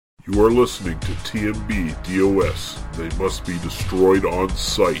You are listening to TMB DOS. They must be destroyed on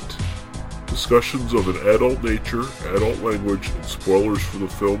sight. Discussions of an adult nature, adult language, and spoilers for the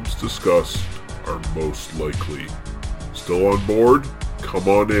films discussed are most likely. Still on board? Come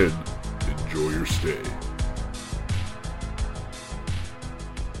on in. Enjoy your stay.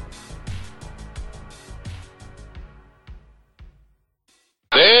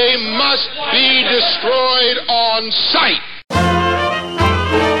 They must be destroyed on sight.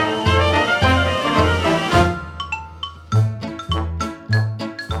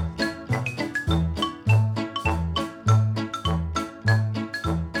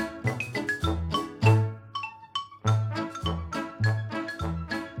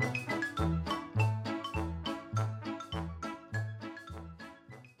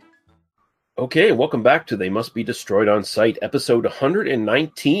 Okay, welcome back to They Must Be Destroyed on Sight, episode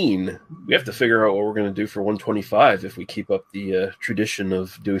 119. We have to figure out what we're going to do for 125 if we keep up the tradition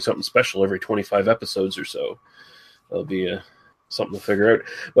of doing something special every 25 episodes or so. That'll be something to figure out.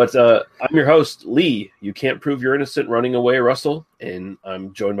 But I'm your host, Lee. You can't prove you're innocent running away, Russell. And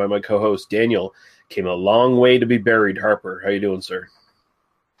I'm joined by my co-host, Daniel. Came a long way to be buried, Harper. How you doing, sir?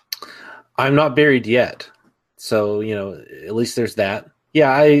 I'm not buried yet. So, at least there's that. Yeah,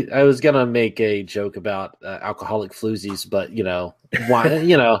 I was gonna make a joke about alcoholic floozies, but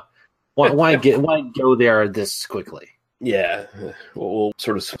why go there this quickly? Yeah, we'll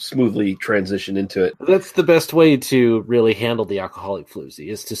sort of smoothly transition into it. That's the best way to really handle the alcoholic floozy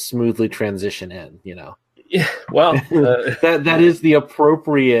is to smoothly transition in. Yeah, well, that is the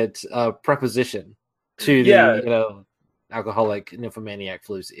appropriate preposition to the alcoholic nymphomaniac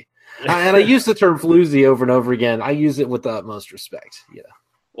floozy. And I use the term floozy over and over again. I use it with the utmost respect.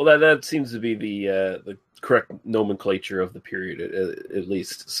 Well, that seems to be the correct nomenclature of the period, at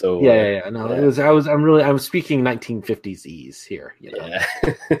least. So yeah. No, yeah. I'm speaking 1950s ease here. Yeah.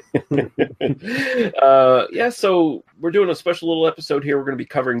 So we're doing a special little episode here. We're going to be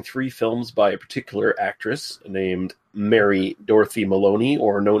covering 3 films by a particular actress named Mary Dorothy Maloney,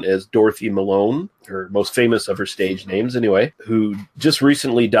 or known as Dorothy Malone, her most famous of her stage names anyway, who just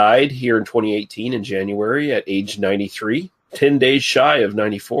recently died here in 2018 in January at age 93. 10 days shy of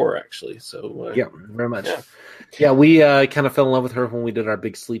 94, actually. So yeah, very much. Yeah, we kind of fell in love with her when we did our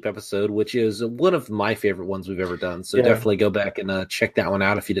Big Sleep episode, which is one of my favorite ones we've ever done. So definitely go back and check that one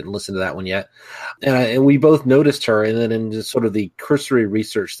out if you didn't listen to that one yet. And we both noticed her, and then in just sort of the cursory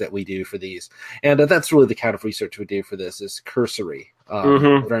research that we do for these. And that's really the kind of research we do for this, is cursory.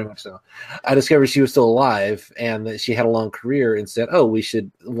 Very much so. I discovered she was still alive and that she had a long career and said, we should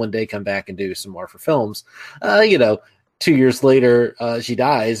one day come back and do some more for films. 2 years later, she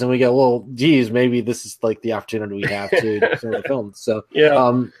dies, and we go, well, geez, maybe this is like the opportunity we have to do some of the films. So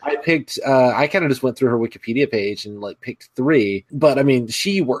I picked, I kind of just went through her Wikipedia page and picked 3. But I mean,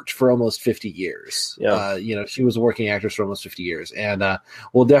 she worked for almost 50 years. Yeah. She was a working actress for almost 50 years. And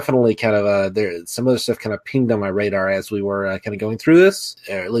we'll definitely kind of, some other stuff kind of pinged on my radar as we were kind of going through this,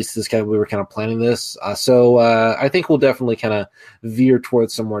 or at least we were kind of planning this. So I think we'll definitely kind of veer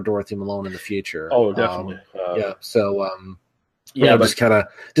towards some more Dorothy Malone in the future. Oh, definitely. So just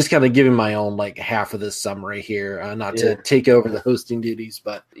kind of giving my own half of this summary here, not to take over the hosting duties,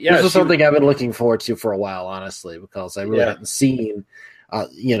 but this is something I've been looking forward to for a while, honestly, because I really hadn't seen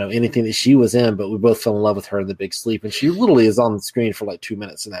anything that she was in, but we both fell in love with her in The Big Sleep, and she literally is on the screen for 2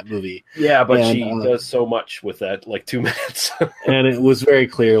 minutes in that movie. Yeah, but she does so much with that 2 minutes. And it was very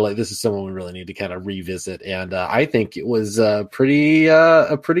clear this is someone we really need to kind of revisit, and I think it was a pretty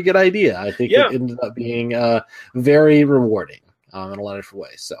good idea. I think it ended up being very rewarding in a lot of different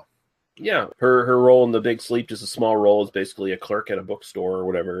ways. So yeah, her role in The Big Sleep, just a small role, is basically a clerk at a bookstore or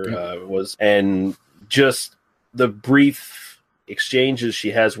whatever it was, and just the brief exchanges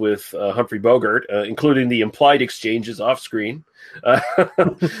she has with Humphrey Bogart, including the implied exchanges off screen.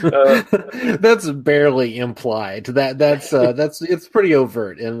 That's barely implied. That's it's pretty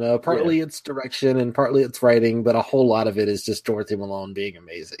overt, and partly it's direction and partly it's writing, but a whole lot of it is just Dorothy Malone being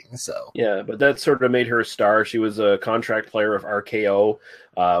amazing. So yeah, but that sort of made her a star. She was a contract player of RKO.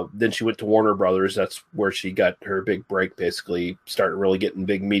 Then she went to Warner Brothers. That's where she got her big break, basically started really getting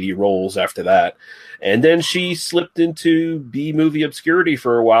big meaty roles after that. And then she slipped into B-movie obscurity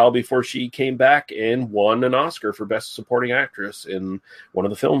for a while before she came back and won an Oscar for Best Supporting Actress in one of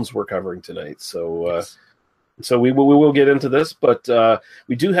the films we're covering tonight. So So we will get into this, but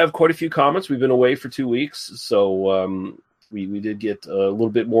we do have quite a few comments. We've been away for 2 weeks, so we did get a little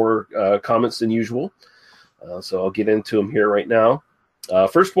bit more comments than usual. So I'll get into them here right now.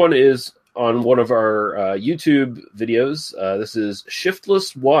 First one is on one of our YouTube videos. This is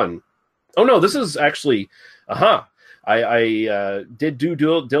Shiftless One. Oh no, this is actually, I I did due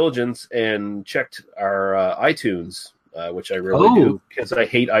diligence and checked our iTunes, which I really do because I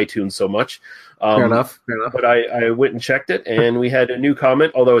hate iTunes so much. Fair enough. But I went and checked it, and we had a new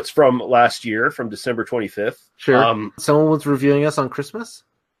comment, although it's from last year, from December 25th. Sure. Someone was reviewing us on Christmas?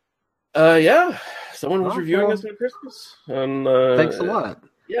 Yeah. Someone was reviewing us on Christmas. Thanks a lot.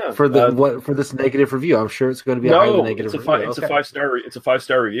 Yeah. For this negative review. I'm sure it's going to be a highly negative review. It's a 5-star. It's a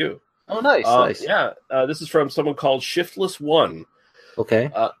 5-star review. Oh, nice. Yeah. This is from someone called Shiftless One.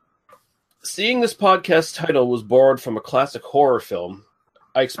 Okay. Seeing this podcast title was borrowed from a classic horror film.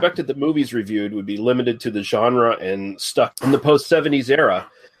 I expected the movies reviewed would be limited to the genre and stuck in the post-70s era,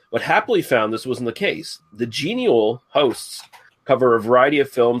 but happily found this wasn't the case. The genial hosts cover a variety of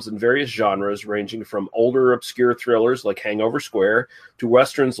films in various genres, ranging from older obscure thrillers like Hangover Square, to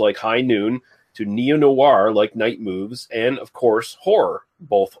westerns like High Noon, to neo-noir like Night Moves, and, of course, horror,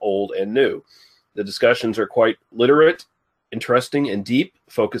 both old and new. The discussions are quite literate, interesting, and deep,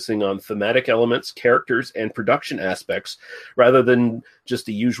 focusing on thematic elements, characters, and production aspects, rather than just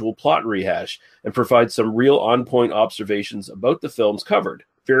the usual plot rehash, and provide some real on-point observations about the films covered.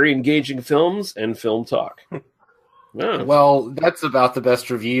 Very engaging films and film talk. Yeah. Well, that's about the best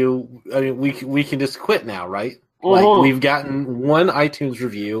review. I mean, we can just quit now, right? Like, we've gotten one iTunes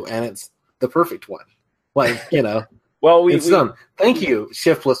review, and it's the perfect one. Like, Well, it's done. Thank you,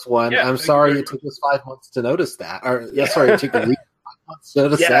 Shiftless One. Yeah, I'm sorry it took us 5 months to notice that. Sorry it took a week. So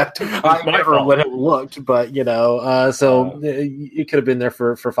I never would have looked, but so it could have been there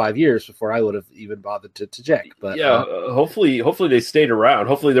for 5 years before I would have even bothered to check. But hopefully they stayed around.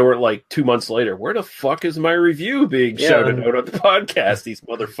 Hopefully they weren't like 2 months later. Where the fuck is my review being shouted out on the podcast? These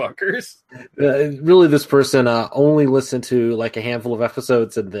motherfuckers. Really, this person only listened to like a handful of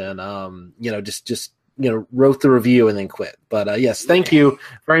episodes and then just wrote the review and then quit. But yes, thank you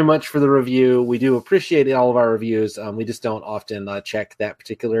very much for the review. We do appreciate all of our reviews. We just don't often check that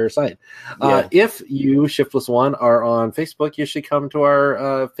particular site. If you, Shiftless One, are on Facebook, you should come to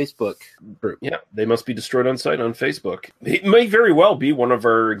our Facebook group. Yeah, They Must Be Destroyed on Sight on Facebook. He may very well be one of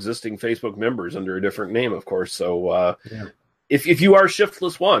our existing Facebook members under a different name, of course. So if you are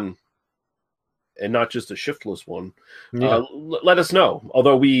Shiftless One, and not just a shiftless one, let us know.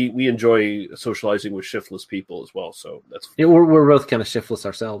 Although we enjoy socializing with shiftless people as well, so that's we're both kind of shiftless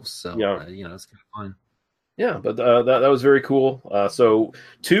ourselves, so it's kind of fun. Yeah, but that was very cool. So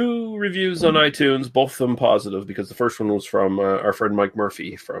 2 reviews on iTunes, both of them positive, because the first one was from our friend Mike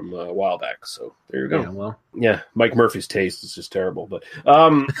Murphy from a while back. So there you go. Mike Murphy's taste is just terrible. But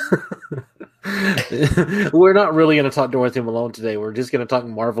we're not really going to talk Dorothy Malone today. We're just going to talk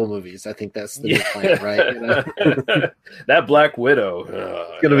Marvel movies. I think that's the new plan, right? That Black Widow.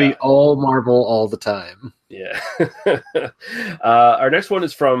 It's going to be all Marvel all the time. Yeah. Our next one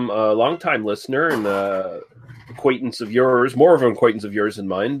is from a longtime listener and acquaintance of yours, more of an acquaintance of yours than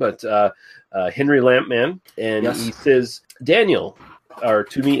mine, but Henry Lampman. And he says, Daniel, or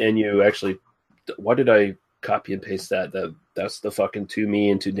to me and you, actually, why did I copy and paste that? That's the fucking to me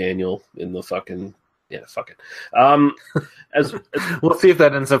and to Daniel in the fucking, fuck it. As we'll see if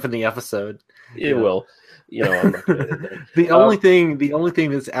that ends up in the episode. It will. I'm not gonna the only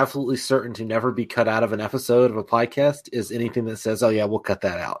thing that's absolutely certain to never be cut out of an episode of a podcast is anything that says, "Oh yeah, we'll cut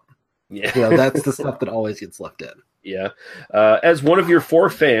that out." Yeah, that's the stuff that always gets left in. Yeah. As one of your 4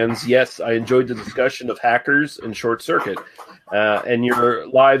 fans, yes, I enjoyed the discussion of Hackers and Short Circuit, and your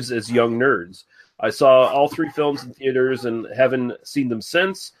lives as young nerds. I saw all 3 films in theaters and haven't seen them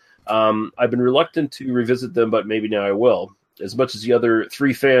since. I've been reluctant to revisit them, but maybe now I will. As much as the other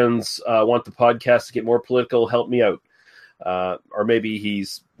 3 fans want the podcast to get more political, help me out. Or maybe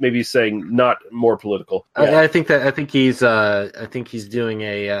he's saying not more political. Yeah. I think he's doing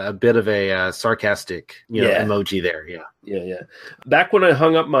a bit of a sarcastic emoji there. Yeah. Back when I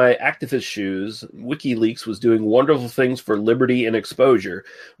hung up my activist shoes, WikiLeaks was doing wonderful things for liberty and exposure.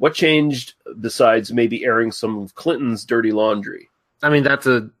 What changed besides maybe airing some of Clinton's dirty laundry? I mean, that's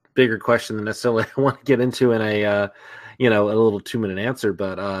a bigger question than necessarily I want to get into in a a little 2-minute answer,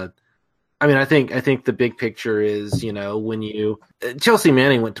 but I mean, I think the big picture is, when Chelsea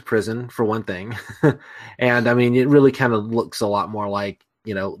Manning went to prison for one thing, and I mean, it really kind of looks a lot more like,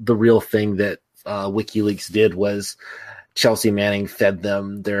 the real thing that WikiLeaks did was Chelsea Manning fed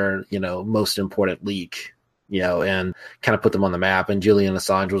them their, most important leak, and kind of put them on the map. And Julian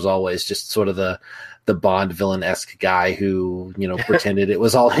Assange was always just sort of the Bond villain-esque guy who, pretended it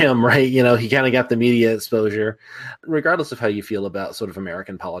was all him, right? He kind of got the media exposure, regardless of how you feel about sort of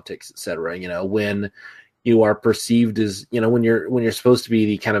American politics, et cetera. When you are perceived as, when you're supposed to be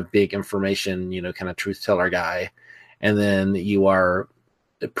the kind of big information, kind of truth teller guy, and then you are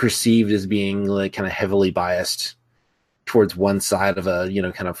perceived as being like kind of heavily biased, towards one side of a,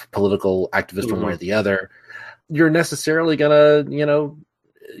 kind of political activist one way or the other, you're necessarily gonna,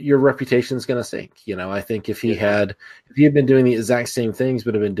 your reputation is gonna sink. I think if he had been doing the exact same things,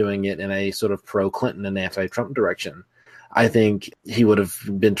 but have been doing it in a sort of pro-Clinton and anti-Trump direction, I think he would have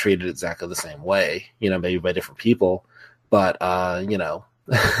been treated exactly the same way, maybe by different people. But, all Julian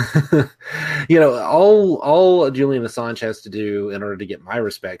Assange has to do in order to get my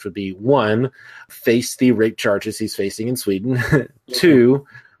respect would be, 1, face the rape charges he's facing in Sweden. 2,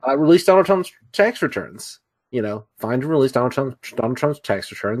 release Donald Trump's tax returns. Find and release Donald Trump's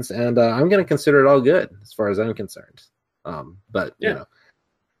tax returns, and I'm going to consider it all good as far as I'm concerned. Julian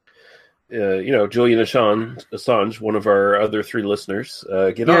Assange, one of our other 3 listeners,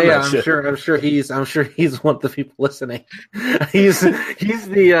 get on that shit. I'm sure he's one of the people listening. He's the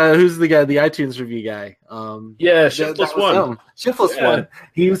who's the guy, the iTunes review guy. Shiftless one. Shiftless one.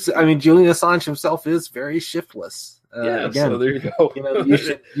 Julian Assange himself is very shiftless. Again, so there you go.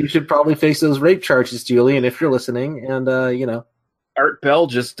 You should probably face those rape charges, Julian, if you're listening. And Art Bell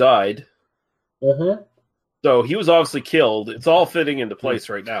just died. So he was obviously killed. It's all fitting into place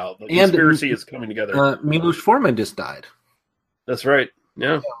right now. The conspiracy is coming together. Milos Forman just died. That's right.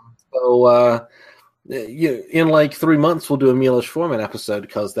 Yeah. So in like 3 months, we'll do a Milos Forman episode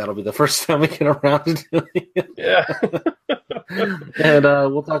because that'll be the first time we get around to doing it. Yeah. And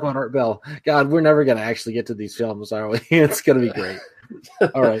we'll talk about Art Bell. God, we're never going to actually get to these films, are we? It's going to be great.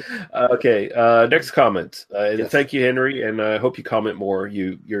 All right. Okay. Next comment. Thank you, Henry, and I hope you comment more.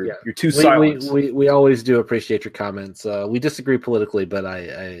 You're too silent. We always do appreciate your comments. We disagree politically, but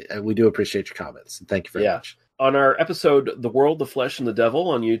we do appreciate your comments. Thank you very much. On our episode, The World, the Flesh, and the Devil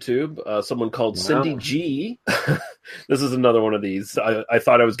on YouTube, someone called Cindy G. This is another one of these. I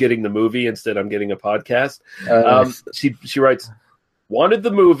thought I was getting the movie. Instead, I'm getting a podcast. She writes, wanted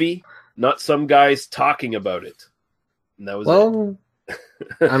the movie, not some guys talking about it. And that was it.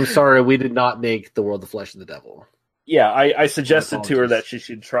 I'm sorry, we did not make The World, the Flesh, and the Devil. Yeah, I suggested to her that she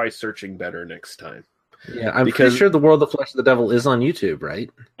should try searching better next time. Yeah, I'm pretty sure The World, the Flesh, and the Devil is on YouTube, right?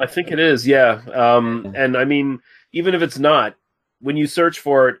 I think it is, yeah. And I mean, even if it's not, when you search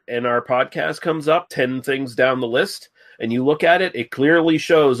for it and our podcast comes up 10 things down the list, and you look at it, it clearly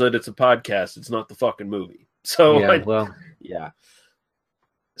shows that it's a podcast. It's not the fucking movie. So,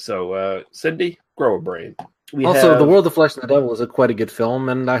 So, Cindy, grow a brain. The World, the Flesh, and the Devil is quite a good film,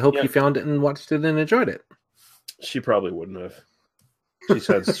 and I hope you found it and watched it and enjoyed it. She probably wouldn't have.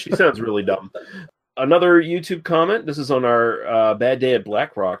 She sounds really dumb. Another YouTube comment. This is on our Bad Day at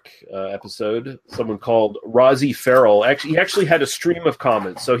Blackrock episode. Someone called Rozzy Farrell. He actually had a stream of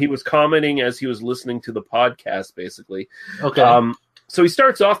comments, so he was commenting as he was listening to the podcast, basically. Okay. So he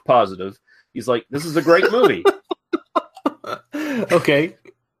starts off positive. He's like, "This is a great movie." Okay.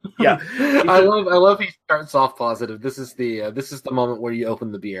 Yeah, I love he starts off positive. This is the moment where you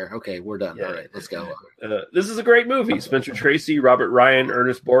open the beer. Okay, we're done. Yeah. All right, let's go. This is a great movie. Spencer Tracy, Robert Ryan,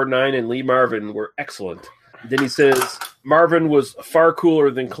 Ernest Borgnine, and Lee Marvin were excellent. Then he says Marvin was far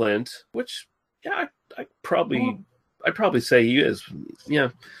cooler than Clint, which I'd probably say he is. Yeah.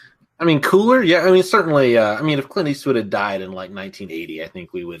 I mean, cooler? Yeah, I mean, certainly. If Clint Eastwood had died in like 1980, I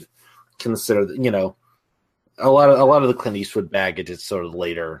think we would consider that. A lot of the Clint Eastwood baggage is sort of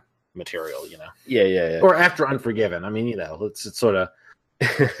later material, Yeah. Or after Unforgiven. I mean, it's sort of,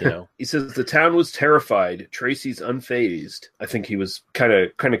 He says the town was terrified. Tracy's unfazed. I think he was kind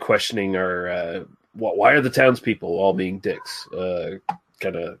of questioning our why are the townspeople all being dicks,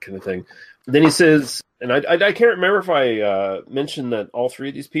 kind of thing. Then he says, and I can't remember if I mentioned that all 3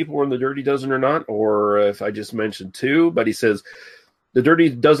 of these people were in the Dirty Dozen or not, or if I just mentioned 2. But he says, the Dirty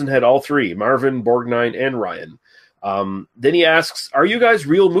Dozen had all 3, Marvin, Borgnine, and Ryan. Then he asks, are you guys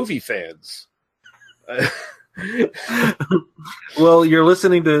real movie fans? Well, you're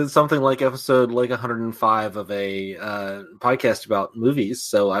listening to something like episode 105 of a podcast about movies,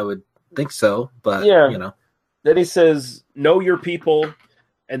 so I would think so. But, Then he says, know your people.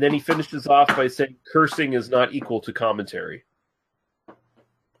 And then he finishes off by saying cursing is not equal to commentary.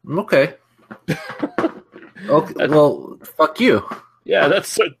 Okay. Okay. Well, fuck you. Yeah,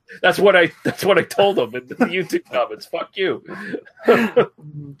 that's what I told him in the YouTube comments. Fuck you.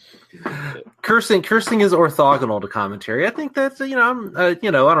 Cursing is orthogonal to commentary. I think that's I don't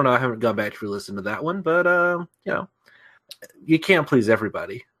know. I haven't gone back to listen to that one, but you can't please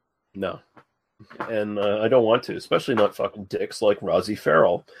everybody. No, and I don't want to, especially not fucking dicks like Rozzy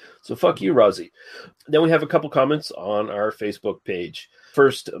Farrell. So fuck you, Rozzy. Then we have a couple comments on our Facebook page.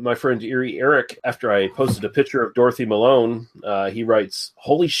 First, my friend Erie Eric, after I posted a picture of Dorothy Malone, he writes,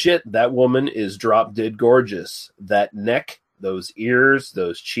 holy shit, that woman is drop dead gorgeous. That neck, Those ears,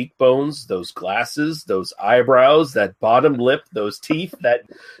 those cheekbones, those glasses, those eyebrows, that bottom lip, those teeth, that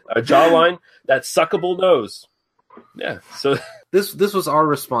jawline, that suckable nose. Yeah. So this was our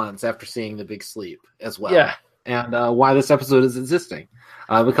response after seeing The Big Sleep as well. Yeah. And why this episode is existing.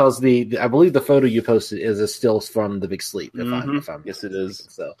 Because I believe the photo you posted is a still from The Big Sleep. If I'm yes, it is.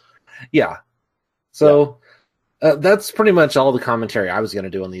 So, yeah. So that's pretty much all the commentary I was going to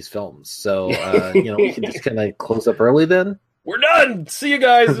do on these films. So, we can just kind of close up early then. We're done. See you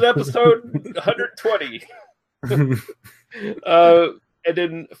guys in episode 120. And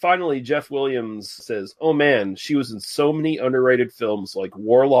then finally, Jeff Williams says, "Oh man, she was in so many underrated films like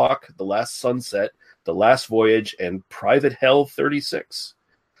Warlock, The Last Sunset, The Last Voyage, and Private Hell 36.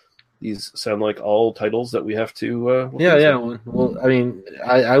 These sound like all titles that we have to. Yeah. Well, I mean,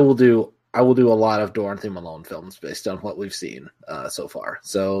 I will do a lot of Dorothy Malone films based on what we've seen so far.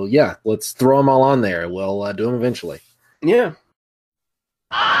 So yeah, let's throw them all on there. We'll do them eventually. Yeah.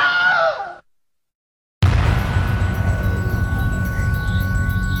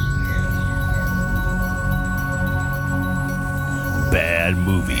 Bad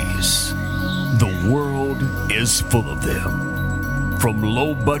movies. The world is full of them. From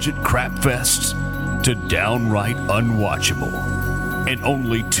low-budget crap fests to downright unwatchable. And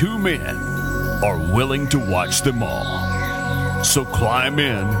only 2 men are willing to watch them all. So climb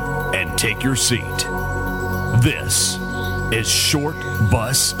in and take your seat. This is Short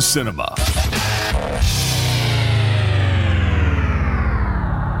Bus Cinema.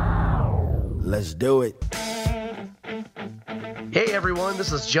 Let's do it. Hey everyone,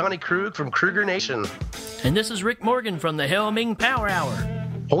 this is Johnny Krug from Kruger Nation. And this is Rick Morgan from the Helming Power Hour.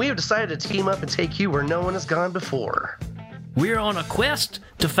 And we have decided to team up and take you where no one has gone before. We're on a quest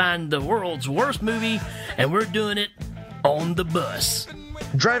to find the world's worst movie, and we're doing it on the bus.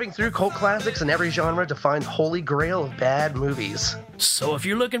 Driving through cult classics in every genre to find holy grail of bad movies. So if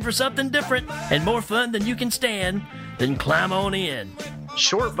you're looking for something different and more fun than you can stand, then climb on in.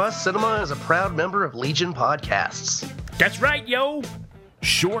 Short Bus Cinema is a proud member of Legion Podcasts. That's right, yo!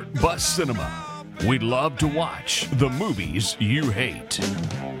 Short Bus Cinema. We love to watch the movies you hate.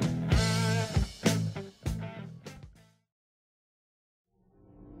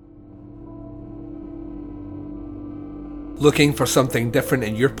 Looking for something different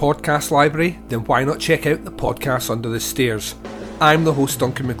in your podcast library? Then why not check out the Podcast Under the Stairs? I'm the host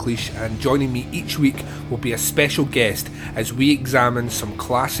Duncan McLeish, and joining me each week will be a special guest as we examine some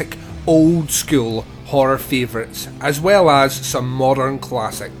classic, old school horror favourites, as well as some modern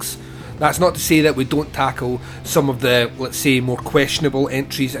classics. That's not to say that we don't tackle some of the, let's say, more questionable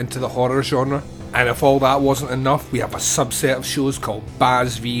entries into the horror genre. And if all that wasn't enough, we have a subset of shows called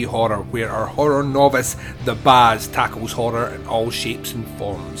Baz v Horror, where our horror novice, the Baz, tackles horror in all shapes and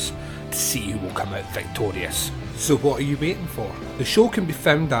forms to see who will come out victorious. So what are you waiting for? The show can be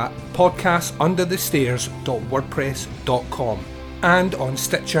found at podcastunderthestairs.wordpress.com and on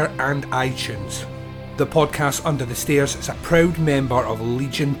Stitcher and iTunes. The Podcast Under the Stairs is a proud member of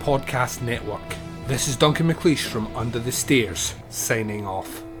Legion Podcast Network. This is Duncan McLeish from Under the Stairs, signing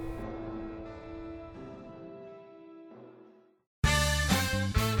off.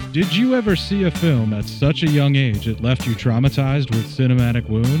 Did you ever see a film at such a young age it left you traumatized with cinematic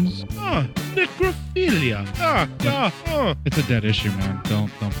wounds? Necrophilia. It's a dead issue, man.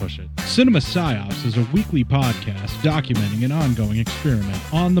 Don't push it. Cinema Psyops is a weekly podcast documenting an ongoing experiment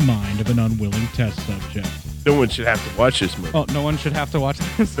on the mind of an unwilling test subject. No one should have to watch this movie. Oh, no one should have to watch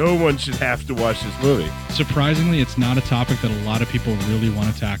this? No one should have to watch this movie. Surprisingly, it's not a topic that a lot of people really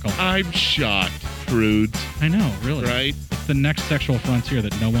want to tackle. I'm shocked, Prudes. I know, really. Right? It's the next sexual frontier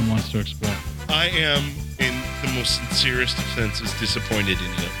that no one wants to explore. I am, in the most sincerest of senses, disappointed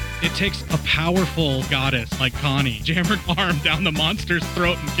in you. It takes a powerful goddess like Connie, jam her arm down the monster's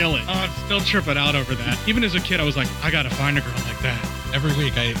throat and kill it. Oh, I'm still tripping out over that. Even as a kid, I was like, I gotta find a girl like that. Every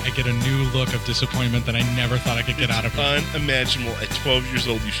week, I get a new look of disappointment that I never thought I could get out of it. Unimaginable. At 12 years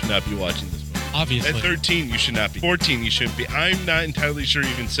old, you should not be watching this movie. Obviously. At 13, you should not be. 14, you shouldn't be. I'm not entirely sure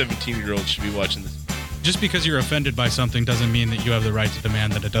even 17-year-olds should be watching this. Just because you're offended by something doesn't mean that you have the right to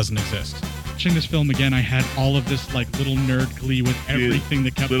demand that it doesn't exist. Watching this film again, I had all of this like little nerd glee with everything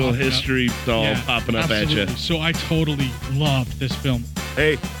that kept little history all popping up absolutely. at you. So I totally loved this film.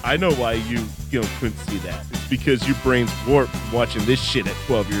 Hey, I know why you couldn't see that. It's because your brain's warped from watching this shit at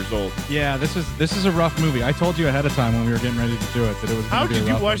 12 years old. Yeah, this is a rough movie. I told you ahead of time when we were getting ready to do it that it was. How did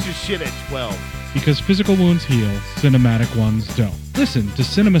you watch this shit at 12? Because physical wounds heal, cinematic ones don't. Listen to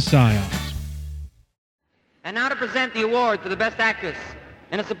Cinema Psyops. And now to present the award for the Best Actress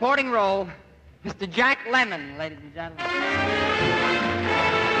in a supporting role, Mr. Jack Lemmon, ladies and gentlemen.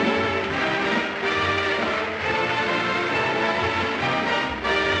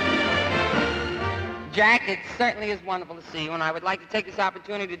 Jack, it certainly is wonderful to see you, and I would like to take this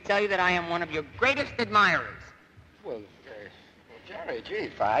opportunity to tell you that I am one of your greatest admirers. Well, Jerry, gee,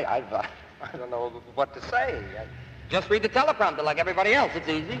 I don't know what to say. Just read the teleprompter like everybody else. It's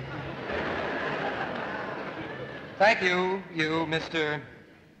easy. Thank you, Mr.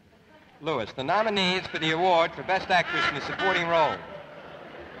 Lewis. The nominees for the award for Best Actress in a Supporting Role.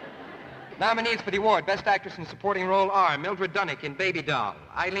 Nominees for the award, Best Actress in a Supporting Role are Mildred Dunnick in Baby Doll,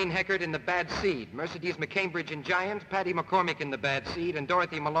 Eileen Heckert in The Bad Seed, Mercedes McCambridge in Giant, Patty McCormick in The Bad Seed, and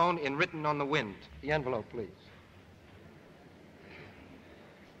Dorothy Malone in Written on the Wind. The envelope, please.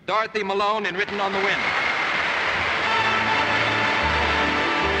 Dorothy Malone in Written on the Wind.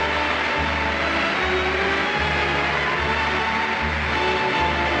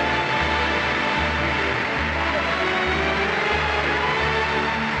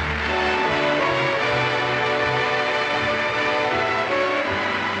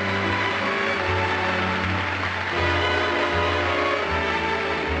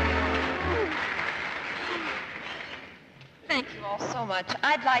 Thank you all so much.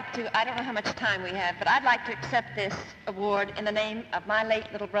 I'd like to, I don't know how much time we have, but I'd like to accept this award in the name of my late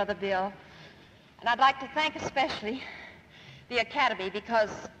little brother, Bill. And I'd like to thank especially the Academy, because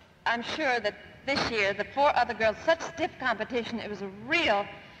I'm sure that this year, the 4 other girls, such stiff competition, it was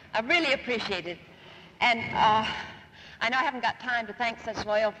I really appreciate it. And I know I haven't got time to thank such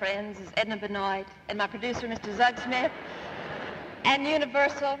loyal friends as Edna Benoit and my producer, Mr. Zug Smith, and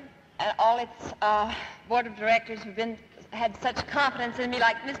Universal, and all its board of directors who've had such confidence in me,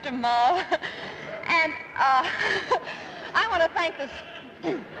 like Mr. Mull. And I want to thank the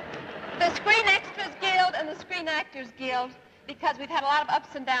Screen Extras Guild and the Screen Actors Guild, because we've had a lot of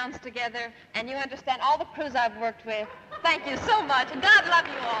ups and downs together, and you understand all the crews I've worked with. Thank you so much, and God love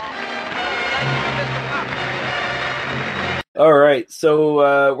you all. All right,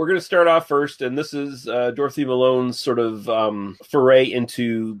 so we're going to start off first, and this is Dorothy Malone's sort of foray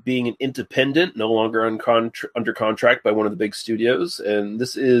into being an independent, no longer under contract by one of the big studios, and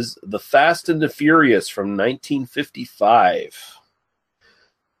this is The Fast and the Furious from 1955.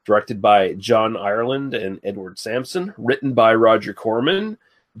 Directed by John Ireland and Edward Sampson, written by Roger Corman,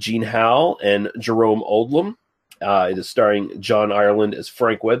 Gene Howell, and Jerome Oldham. It is starring John Ireland as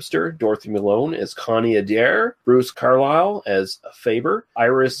Frank Webster, Dorothy Malone as Connie Adair, Bruce Carlyle as Faber,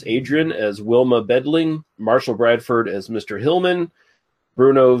 Iris Adrian as Wilma Bedling, Marshall Bradford as Mr. Hillman,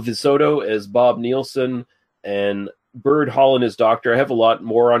 Bruno Visotto as Bob Nielsen, and Bird Holland as Doctor. I have a lot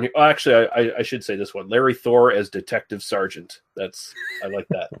more on here. Oh, actually, I should say this one. Larry Thor as Detective Sergeant. I like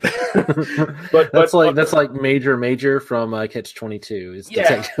that. but that's like Major from Catch-22 is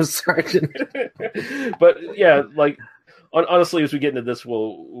Detective Sergeant. But yeah, like honestly, as we get into this,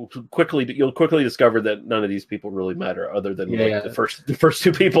 you'll quickly discover that none of these people really matter, other than the first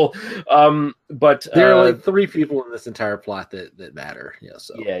 2 people. But there are like 3 people in this entire plot that matter. Yeah.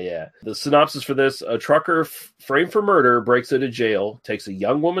 So yeah. The synopsis for this: a trucker framed for murder breaks out of jail, takes a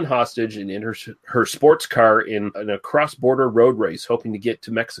young woman hostage, and enters her sports car in a cross-border road race, hoping to get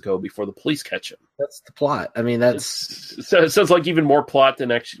to Mexico before the police catch him. That's the plot. I mean, it sounds like even more plot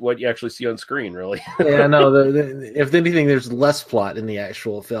than what you actually see on screen, really. Yeah, no. If anything, there's less plot in the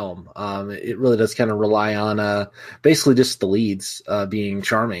actual film. It really does kind of rely on basically just the leads being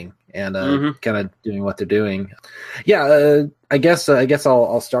charming and kind of doing what they're doing. Yeah, I guess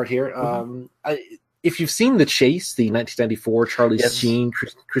I'll start here. If you've seen The Chase, the 1994 Charlie Sheen,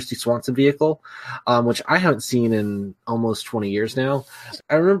 Christy Swanson vehicle, which I haven't seen in almost 20 years now,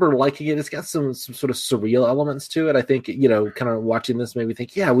 I remember liking it. It's got some sort of surreal elements to it. I think, kind of watching this made me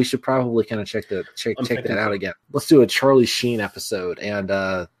think, yeah, we should probably kind of check that out again. Let's do a Charlie Sheen episode,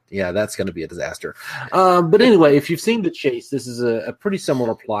 and yeah, that's going to be a disaster. But anyway, if you've seen The Chase, this is a pretty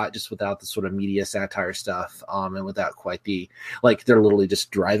similar plot, just without the sort of media satire stuff, and without quite the, like, they're literally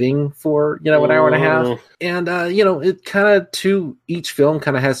just driving for, an hour and a half. And, it kind of, each film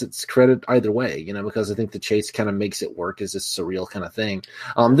kind of has its credit either way, because I think The Chase kind of makes it work as this surreal kind of thing.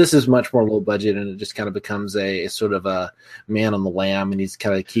 This is much more low budget, and it just kind of becomes a sort of a man on the lam, and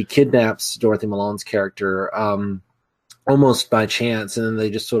he kidnaps Dorothy Malone's character, almost by chance, and then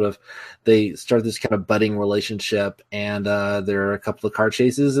they start this kind of budding relationship, and there are a couple of car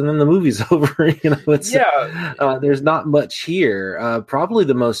chases, and then the movie's over. There's not much here. Probably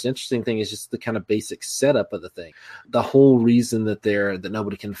the most interesting thing is just the kind of basic setup of the thing. The whole reason that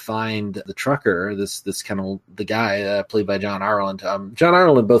nobody can find the trucker, this kind of the guy played by John Ireland. John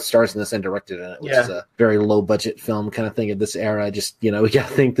Ireland both stars in this and directed in it, which is a very low budget film kind of thing of this era. Just we got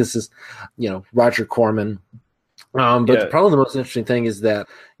to think this is Roger Corman. But probably the most interesting thing is that,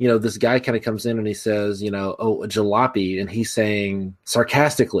 this guy kind of comes in and he says, oh, a jalopy. And he's saying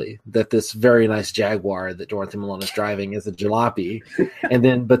sarcastically that this very nice Jaguar that Dorothy Malone is driving is a jalopy.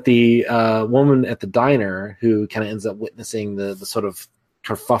 But the woman at the diner who kind of ends up witnessing the sort of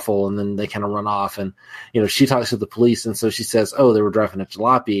kerfuffle, and then they kind of run off, and she talks to the police, and so she says, oh, they were driving a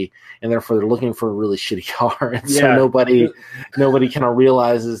jalopy, and therefore they're looking for a really shitty car, and so nobody kind of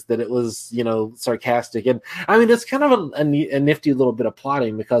realizes that it was sarcastic. And I mean, it's kind of a nifty little bit of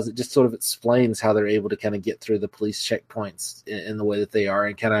plotting, because it just sort of explains how they're able to kind of get through the police checkpoints in the way that they are,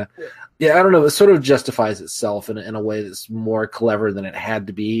 and kind of I don't know, it sort of justifies itself in a way that's more clever than it had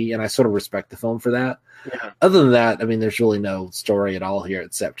to be, and I sort of respect the film for that. Other than that, I mean, there's really no story at all here,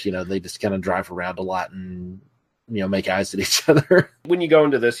 except they just kind of drive around a lot and make eyes at each other. When you go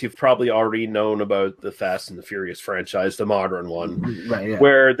into this, you've probably already known about the Fast and the Furious franchise, the modern one, right? Yeah.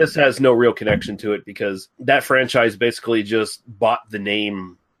 Where this has no real connection to it, because that franchise basically just bought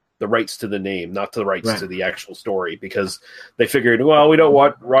the rights to the name, not the rights to the actual story, because they figured, well, we don't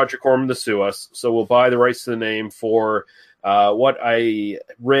want Roger Corman to sue us, so we'll buy the rights to the name for what I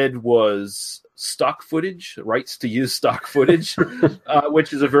read was stock footage, rights to use stock footage,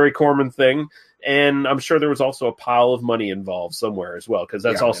 which is a very Corman thing. And I'm sure there was also a pile of money involved somewhere as well, because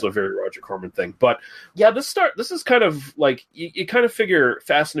that's also a very Roger Corman thing. But this is kind of like, you kind of figure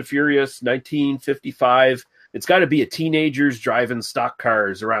Fast and the Furious, 1955, it's got to be a teenagers driving stock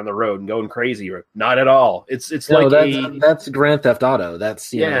cars around the road and going crazy. Not at all. It's that's Grand Theft Auto.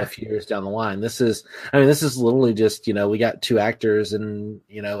 That's a few years down the line. This is literally just we got two actors in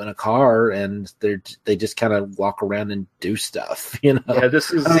a car, and they just kind of walk around and do stuff.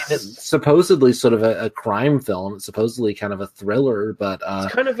 This is it's supposedly sort of a crime film. It's supposedly kind of a thriller, but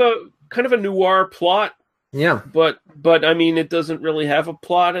it's kind of a noir plot. Yeah, but I mean, it doesn't really have a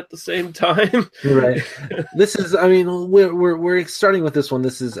plot at the same time. Right. This is, I mean, we're starting with this one.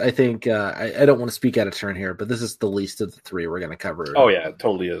 This is, I think, I don't want to speak out of turn here, but this is the least of the three we're going to cover. Oh yeah, it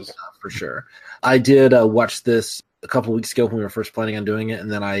totally is, for sure. I did watch this a couple weeks ago when we were first planning on doing it,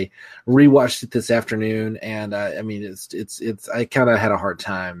 and then I rewatched it this afternoon, and I mean, it's I kind of had a hard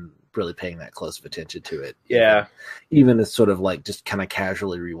time really paying that close of attention to it. Yeah. Even as sort of like just kind of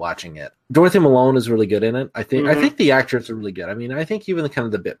casually rewatching it. Dorothy Malone is really good in it. I think the actors are really good. I mean, I think even the kind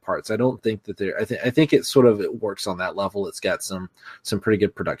of the bit parts, I don't think that they're, I think it sort of, it works on that level. It's got some pretty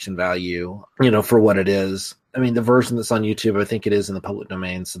good production value, for what it is. I mean, the version that's on YouTube, I think it is in the public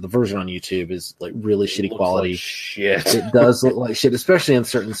domain. So the version on YouTube is like really shitty quality. Like shit. It does look like shit, especially in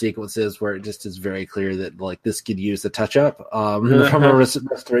certain sequences where it just is very clear that like this could use a touch up from a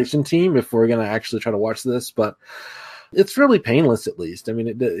restoration team if we're going to actually try to watch this. But it's really painless, at least. I mean,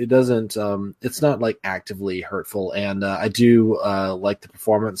 it doesn't, it's not like actively hurtful. And I do like the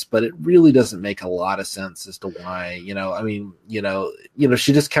performance, but it really doesn't make a lot of sense as to why,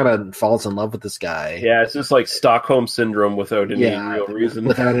 she just kind of falls in love with this guy. Yeah, it's just like Stockholm Syndrome without any real reason.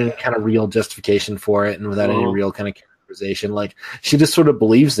 Without any kind of real justification for it, and without any real kind of characterization. Like, she just sort of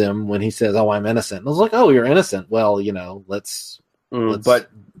believes him when he says, "Oh, I'm innocent." And I was like, "Oh, you're innocent. Well, let's but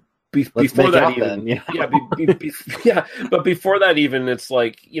before that even, but before that even, it's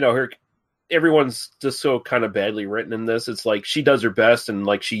like, everyone's just so kind of badly written in this. It's like she does her best, and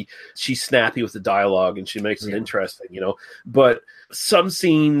like she's snappy with the dialogue, and she makes it interesting, But some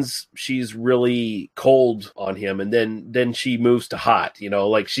scenes she's really cold on him, and then she moves to hot,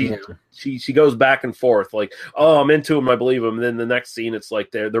 like she goes back and forth, like, oh, I'm into him, I believe him, and then the next scene it's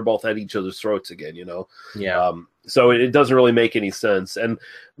like they're both at each other's throats again, so it doesn't really make any sense. And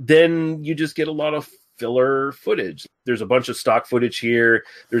then you just get a lot of filler footage. There's a bunch of stock footage here.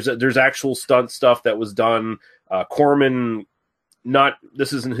 There's actual stunt stuff that was done. Corman,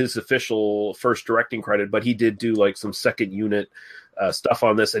 this isn't his official first directing credit, but he did do like some second unit stuff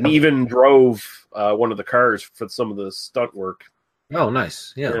on this, and even drove one of the cars for some of the stunt work. Oh,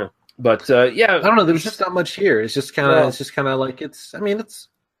 nice. Yeah. But I don't know. There's just not much here. It's just kind of like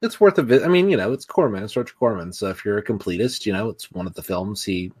it's worth a bit. I mean, it's Corman, it's Roger Corman. So if you're a completist, it's one of the films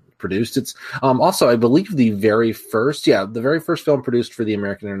he produced. It's also, I believe, the very first film produced for the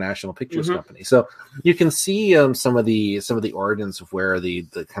American International Pictures Company. So you can see some of the origins of where the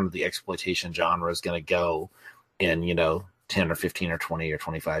kind of the exploitation genre is going to go in 10 or 15 or 20 or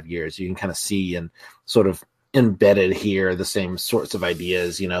 25 years. You can kind of see and sort of embedded here the same sorts of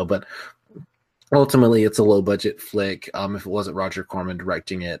ideas, but ultimately it's a low budget flick. If it wasn't Roger Corman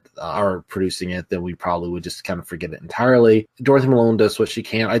directing it or producing it, then we probably would just kind of forget it entirely. Dorothy Malone does what she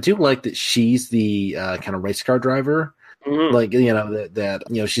can. I do like that she's the kind of race car driver. Like,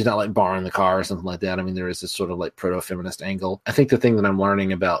 that she's not like borrowing the car or something like that. I mean, there is this sort of like proto-feminist angle. I think the thing that I'm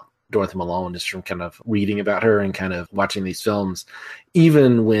learning about Dorothy Malone, just from kind of reading about her and kind of watching these films.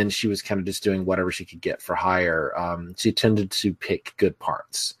 Even when she was kind of just doing whatever she could get for hire, she tended to pick good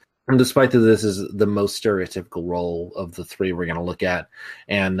parts. And despite that this is the most stereotypical role of the three we're going to look at,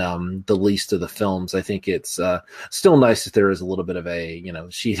 and the least of the films, I think it's still nice that there is a little bit of a,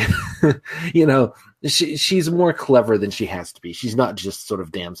 she, she's more clever than she has to be. She's not just sort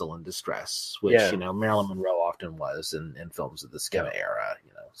of damsel in distress, which, Marilyn Monroe often was in films of this kind of era,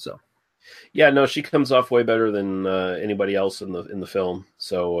 so. Yeah, no, she comes off way better than anybody else in the film.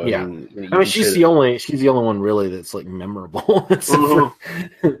 So I mean, she's the only one really that's like memorable.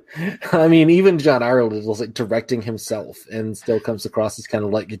 I mean, even John Ireland was like directing himself and still comes across as kind of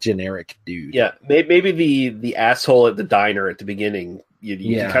like a generic dude. Yeah, maybe the asshole at the diner at the beginning.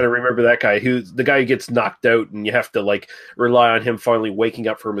 You kind of remember that guy, who's the guy who gets knocked out, and you have to like rely on him finally waking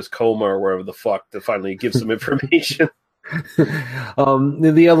up from his coma or wherever the fuck to finally give some information.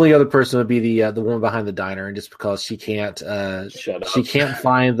 The only other person would be the woman behind the diner, and just because she can't she can't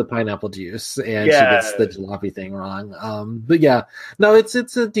find the pineapple juice, and she gets the jalopy thing wrong. But yeah, no, it's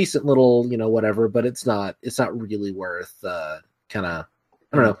a decent little whatever, but it's not really worth kind of.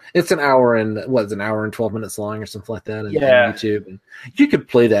 I don't know. It's an hour and 12 minutes long or something like that on YouTube, and you could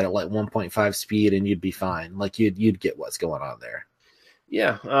play that at like 1.5 speed, and you'd be fine. Like you'd get what's going on there.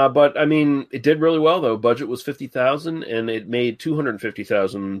 Yeah, but I mean, it did really well though. Budget was $50,000, and it made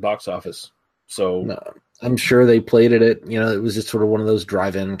 $250,000 box office. So no, I'm sure they played it at it was just sort of one of those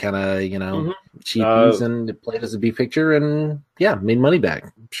drive-in kind of cheapies, and it played as a B picture, and made money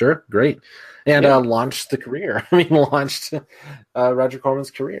back. Sure, great, and launched the career. I mean, launched Roger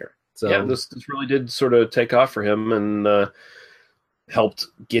Corman's career. So this really did sort of take off for him, and helped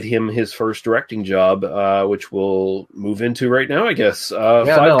get him his first directing job, which we'll move into right now, I guess. I've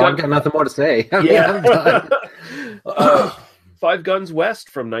got nothing more to say. I'm done. Five Guns West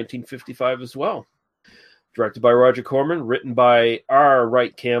from 1955 as well. Directed by Roger Corman, written by R.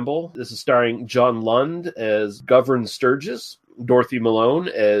 Wright Campbell. This is starring John Lund as Govern Sturgis, Dorothy Malone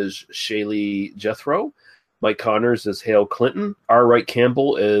as Shaylee Jethro, Mike Connors as Hale Clinton, R. Wright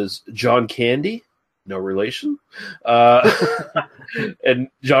Campbell as John Candy, no relation, and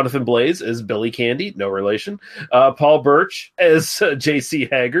Jonathan Blaze as Billy Candy, no relation, Paul Birch as J.C.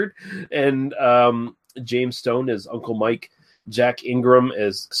 Haggard, and James Stone as Uncle Mike, Jack Ingram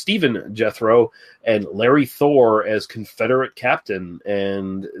as Stephen Jethro, and Larry Thor as Confederate Captain.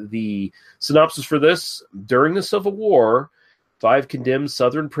 And the synopsis for this: during the Civil War, 5 condemned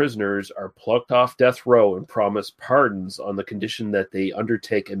Southern prisoners are plucked off death row and promised pardons on the condition that they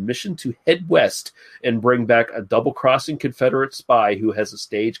undertake a mission to head west and bring back a double-crossing Confederate spy who has a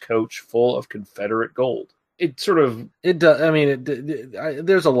stagecoach full of Confederate gold. It does. I mean,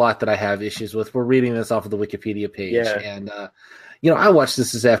 there's a lot that I have issues with. We're reading this off of the Wikipedia page, and I watched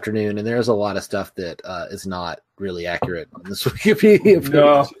this afternoon, and there's a lot of stuff that is not really accurate on this Wikipedia page.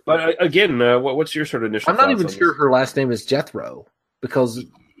 No, but again, what's your sort of initial? I'm not even sure her last name is Jethro, because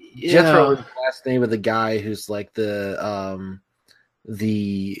Jethro is the last name of the guy who's like the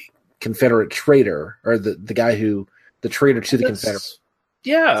Confederate traitor, or the guy who the traitor to the Confederates.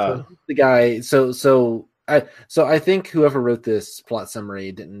 Yeah, so the guy. So I think whoever wrote this plot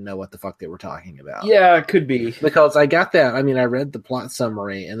summary didn't know what the fuck they were talking about. Yeah, it could be. Because I got that. I mean, I read the plot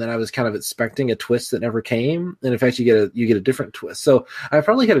summary, and then I was kind of expecting a twist that never came. And in fact, you get a different twist. So I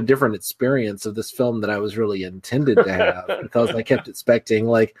probably had a different experience of this film than I was really intended to have, because I kept expecting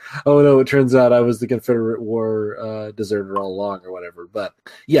like, oh no, it turns out I was the Confederate War deserter all along or whatever. But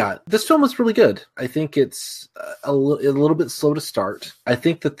yeah, this film was really good. I think it's a little bit slow to start. I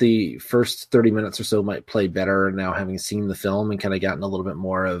think that the first 30 minutes or so might play better now, having seen the film and kind of gotten a little bit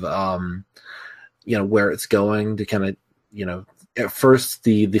more of where it's going, to kind of at first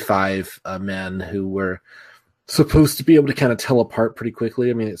the 5 men who were supposed to be able to kind of tell apart pretty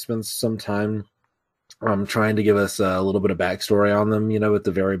quickly. I mean, it spends some time trying to give us a little bit of backstory on them, at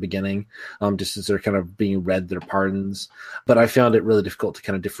the very beginning, just as they're kind of being read their pardons. But I found it really difficult to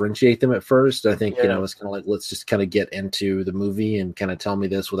kind of differentiate them at first. I think, it's kind of like, let's just kind of get into the movie and kind of tell me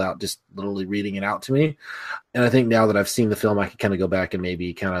this without just literally reading it out to me. And I think now that I've seen the film, I can kind of go back and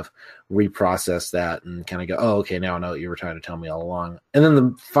maybe kind of reprocess that and kind of go, oh, okay, now I know what you were trying to tell me all along. And then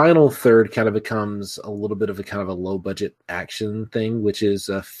the final third kind of becomes a little bit of a kind of a low budget action thing, which is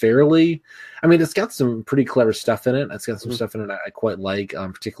it's got some pretty clever stuff in it. It's got some stuff in it I quite like.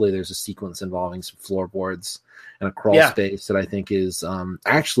 Particularly there's a sequence involving some floorboards and a crawl space that I think is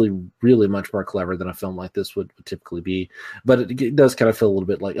actually really much more clever than a film like this would typically be. But it does kind of feel a little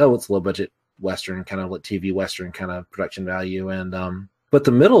bit like, oh, it's low budget Western, kind of like TV Western kind of production value. And but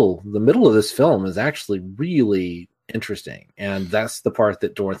the middle of this film is actually really interesting, and that's the part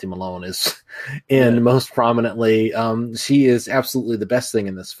that Dorothy Malone is in most prominently. She is absolutely the best thing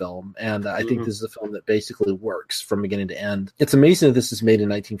in this film, and I think this is a film that basically works from beginning to end. It's amazing that this is made in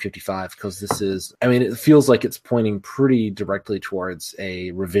 1955 because this is, I mean, it feels like it's pointing pretty directly towards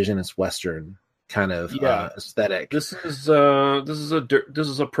a revisionist Western kind of aesthetic. This is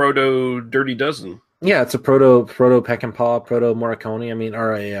a proto Dirty Dozen. Yeah, it's a proto Peckinpah, proto Morricone. I mean,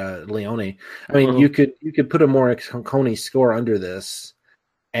 or a Leone. I mean, you could put a Morricone score under this,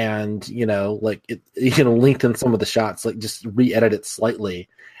 and lengthen some of the shots, like just re-edit it slightly,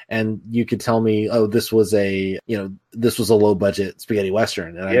 and you could tell me, oh, this was a low budget spaghetti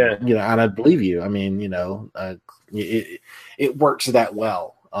western, and and I'd believe you. I mean, it works that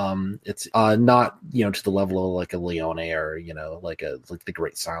well. It's not to the level of like a Leone or like The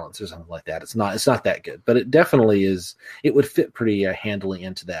Great Silence or something like that. It's not that good, but it definitely is. It would fit pretty handily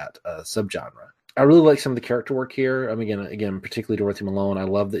into that subgenre. I really like some of the character work here. I mean, again, particularly Dorothy Malone. I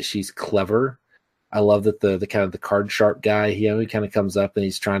love that she's clever. I love that the kind of the card sharp guy. He kind of comes up and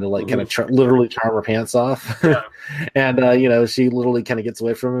he's trying to literally charm her pants off, and she literally kind of gets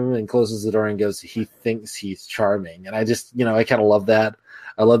away from him and closes the door and goes, "He thinks he's charming," and I just I kind of love that.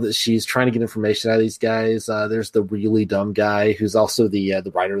 I love that she's trying to get information out of these guys. There's the really dumb guy who's also the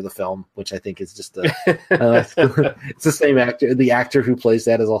writer of the film, which I think is just it's the same actor. The actor who plays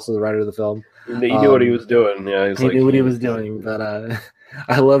that is also the writer of the film. He knew what he was doing. Yeah, he knew what he was doing. But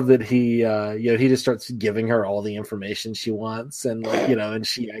I love that he just starts giving her all the information she wants, and and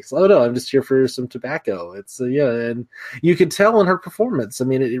she acts, oh no, I'm just here for some tobacco. It's and you could tell in her performance. I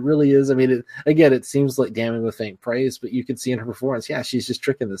mean, it really is. I mean, it seems like damning with faint praise, but you could see in her performance, she's just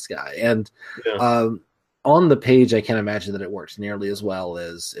tricking this guy. And on the page, I can't imagine that it works nearly as well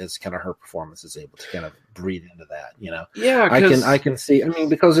as kind of her performance is able to kind of breathe into that. Yeah, I can see. I mean,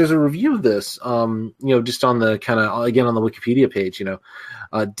 because there's a review of this, just on the kind of again on the Wikipedia page,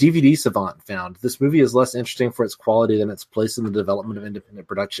 DVD Savant found this movie is less interesting for its quality than its place in the development of independent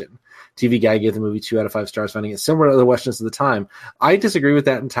production. TV Guide gave the movie 2 out of 5 stars, finding it similar to other westerns of the time. I disagree with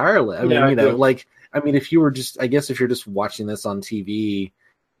that entirely. I mean, if you're just watching this on TV,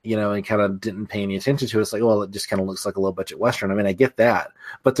 and kind of didn't pay any attention to it, it's like, well, it just kind of looks like a low budget Western. I mean, I get that,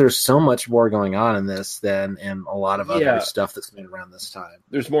 but there's so much more going on in this than in a lot of other stuff that's made around this time.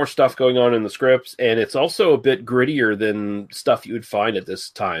 There's more stuff going on in the scripts, and it's also a bit grittier than stuff you would find at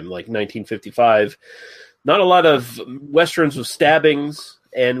this time, like 1955. Not a lot of Westerns with stabbings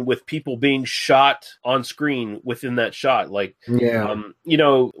and with people being shot on screen within that shot. Like, when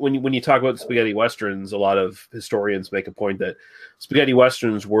you talk about spaghetti Westerns, a lot of historians make a point that spaghetti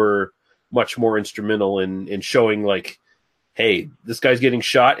Westerns were much more instrumental in showing, like, hey, this guy's getting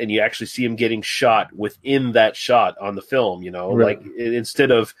shot, and you actually see him getting shot within that shot on the film, like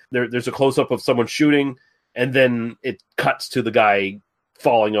instead of there's a close-up of someone shooting, and then it cuts to the guy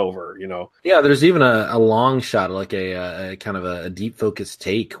falling over, Yeah, there's even a long shot, like a kind of a deep focus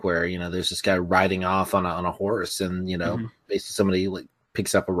take where, there's this guy riding off on a horse, and, basically somebody like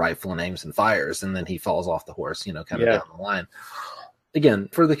picks up a rifle and aims and fires, and then he falls off the horse, kind of down the line. Again,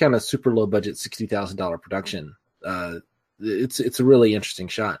 for the kind of super low budget $60,000 production, it's a really interesting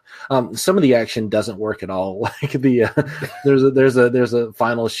shot. Some of the action doesn't work at all. Like there's a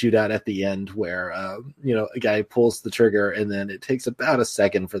final shootout at the end where a guy pulls the trigger, and then it takes about a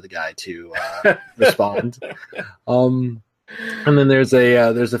second for the guy to respond. And then there's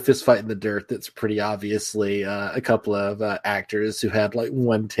a fist fight in the dirt that's pretty obviously a couple of actors who had like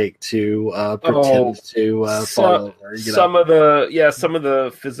one take to pretend to fall over. Some of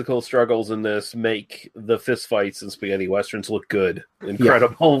the physical struggles in this make the fist fights in spaghetti westerns look good,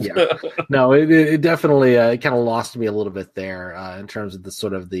 incredible. Yeah. No, it definitely kind of lost me a little bit there in terms of the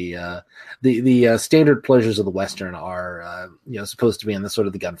sort of the standard pleasures of the western are supposed to be in the sort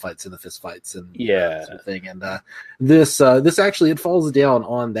of the gunfights and the fist fights and that sort of thing, and this actually it falls down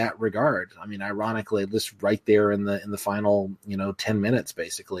on that regard. I mean, ironically, this right there in the final 10 minutes,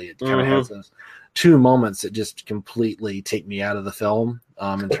 basically, it kind of has those two moments that just completely take me out of the film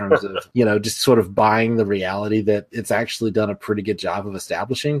in terms of just sort of buying the reality that it's actually done a pretty good job of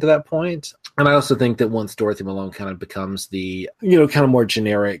establishing to that point. And I also think that once Dorothy Malone kind of becomes the kind of more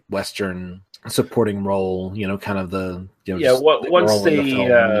generic Western supporting role, kind of the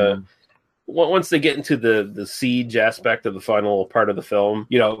once they get into the siege aspect of the final part of the film,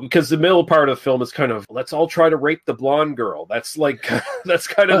 because the middle part of the film is kind of, let's all try to rape the blonde girl. That's like that's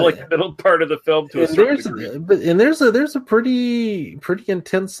kind of like the middle part of the film to a certain degree. And there's a pretty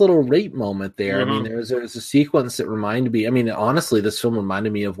intense little rape moment there. I mean, there's a sequence that reminded me. I mean, honestly, this film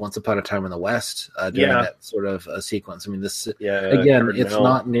reminded me of Once Upon a Time in the West during that sort of sequence. I mean, this again, it's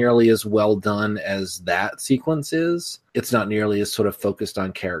not nearly as well done as that sequence is. It's not nearly as sort of focused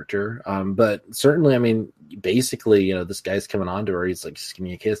on character, but certainly, I mean, basically, this guy's coming on to her. He's like, just give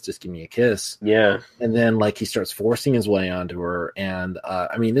me a kiss, just give me a kiss. Yeah. And then, like, he starts forcing his way onto her. And,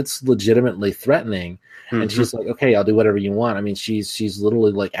 I mean, it's legitimately threatening. Mm-hmm. And she's like, okay, I'll do whatever you want. I mean, she's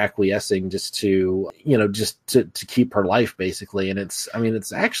literally, like, acquiescing just to, just to keep her life, basically. And it's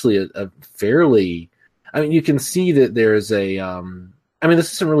actually a fairly, I mean, you can see that there's I mean,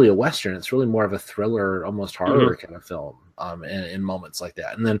 this isn't really a Western. It's really more of a thriller, almost horror kind of film in moments like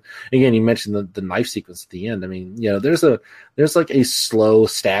that. And then, again, you mentioned the knife sequence at the end. I mean, there's like a slow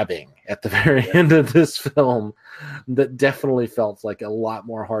stabbing at the very end of this film that definitely felt like a lot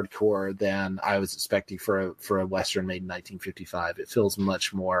more hardcore than I was expecting for a Western made in 1955. It feels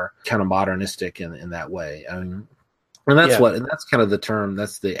much more kind of modernistic in that way. I mean, and that's kind of the term,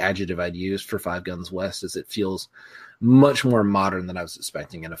 that's the adjective I'd use for Five Guns West, is it feels much more modern than I was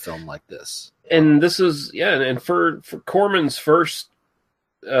expecting in a film like this. And this is, and for Corman's first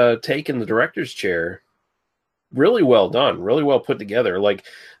take in the director's chair, really well done, really well put together. Like,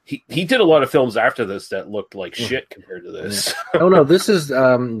 he did a lot of films after this that looked like shit compared to this. Oh no, this is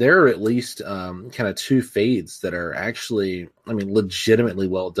there are at least kind of two fades that are actually, I mean, legitimately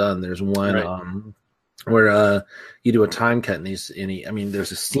well done. There's one where you do a time cut, and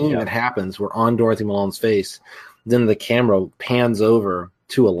there's a scene that happens where on Dorothy Malone's face, then the camera pans over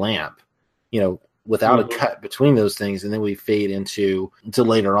to a lamp, without a cut between those things, and then we fade into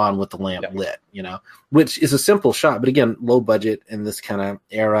later on with the lamp lit, which is a simple shot, but again, low budget in this kind of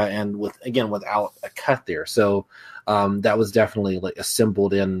era, and without a cut there. So that was definitely like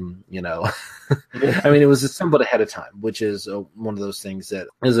assembled in, I mean, it was assembled ahead of time, which is one of those things that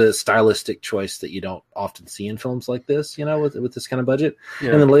is a stylistic choice that you don't often see in films like this, with this kind of budget.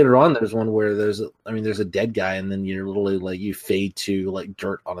 Yeah. And then later on, there's one where there's a dead guy, and then you're literally like, you fade to like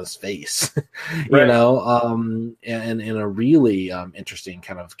dirt on his face, and in a really interesting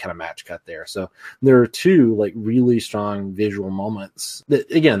kind of match cut there. So there are two like really strong visual moments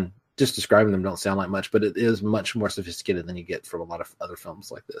that, again, just describing them don't sound like much, but it is much more sophisticated than you get from a lot of other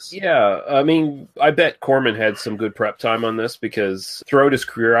films like this. Yeah, I mean, I bet Corman had some good prep time on this, because throughout his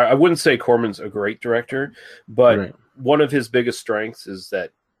career, I wouldn't say Corman's a great director, but one of his biggest strengths is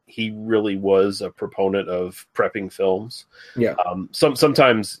that he really was a proponent of prepping films. Yeah.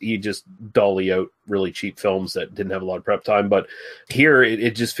 Sometimes he just dolly out really cheap films that didn't have a lot of prep time, but here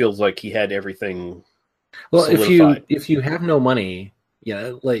it just feels like he had everything. Well, if you have no money,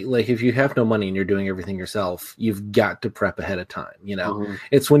 like if you have no money and you're doing everything yourself, you've got to prep ahead of time.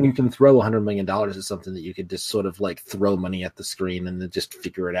 It's when you can throw $100 million at something that you could just sort of like throw money at the screen and then just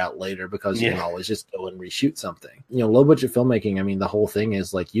figure it out later, because you can always just go and reshoot something. Low budget filmmaking, I mean, the whole thing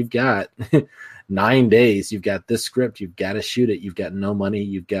is like, you've got 9 days, you've got this script, you've got to shoot it, you've got no money,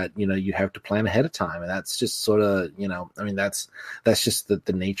 you've got, you have to plan ahead of time. And that's just sort of, I mean, that's just the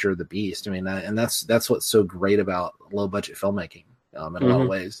nature of the beast. I mean, and that's what's so great about low budget filmmaking. In a lot of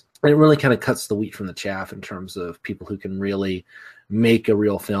ways, and it really kind of cuts the wheat from the chaff in terms of people who can really make a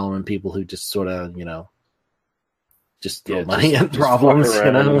real film and people who just sort of, just throw money at problems.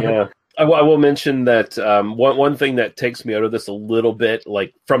 Yeah. I will mention that one thing that takes me out of this a little bit,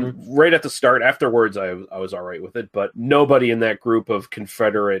 like from right at the start. Afterwards, I was all right with it, but nobody in that group of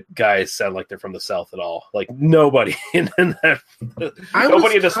Confederate guys sound like they're from the South at all. Like, nobody in that.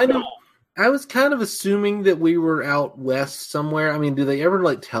 Nobody in this film. I was kind of assuming that we were out west somewhere. I mean, do they ever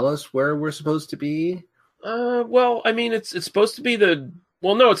like tell us where we're supposed to be? Well, I mean, it's supposed to be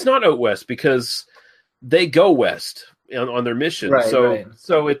no, it's not out west, because they go west on their mission. Right, so right.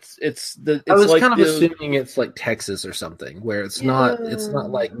 it's I was like kind of assuming it's like Texas or something, where it's not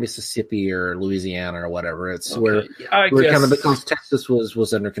like Mississippi or Louisiana or whatever. It's where kind of, because Texas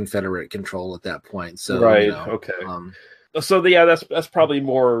was under Confederate control at that point. So So that's probably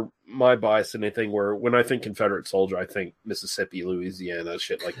more my bias than anything, where when I think Confederate soldier, I think Mississippi, Louisiana,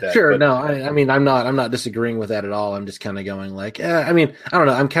 shit like that. Sure, no, I mean, I'm not disagreeing with that at all. I'm just kind of going like, I mean, I don't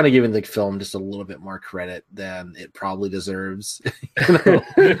know. I'm kind of giving the film just a little bit more credit than it probably deserves.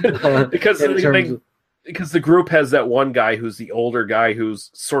 Because the group has that one guy who's the older guy who's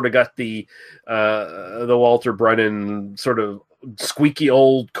sort of got the Walter Brennan sort of squeaky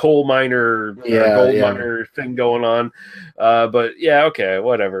old coal miner, gold miner thing going on. But yeah, okay,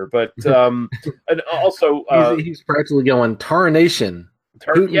 whatever. But and also he's practically going tarnation.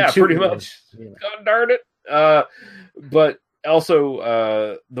 Pretty much. God darn it. But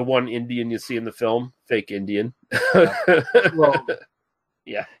also the one Indian you see in the film, fake Indian. Well,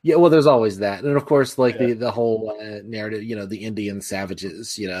 yeah. Well, there's always that, and of course, like the whole narrative, the Indian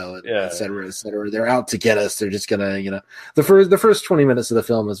savages, et cetera, et cetera. They're out to get us. They're just gonna, the first 20 minutes of the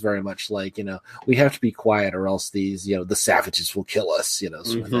film is very much like, we have to be quiet or else these, the savages will kill us, sort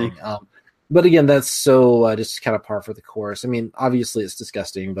of thing. But again, that's so just kind of par for the course. I mean, obviously it's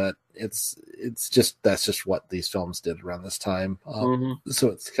disgusting, but that's just what these films did around this time. So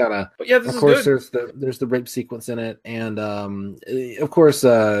it's kind of, of course, there's the rape sequence in it, and of course,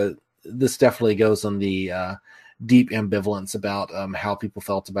 this definitely goes on the deep ambivalence about how people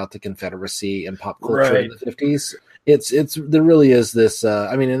felt about the Confederacy and pop culture in the 50s. There really is this.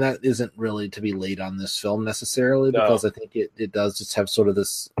 I mean, and that isn't really to be laid on this film necessarily, because I think it does just have sort of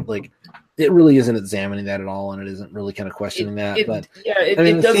this, like, it really isn't examining that at all, and it isn't really kind of questioning that. But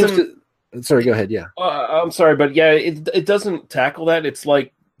it doesn't. Sorry, go ahead. Yeah, I'm sorry, but it doesn't tackle that. It's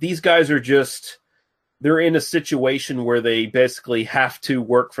like these guys are just. They're in a situation where they basically have to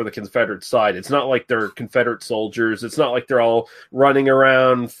work for the Confederate side. It's not like they're Confederate soldiers. It's not like they're all running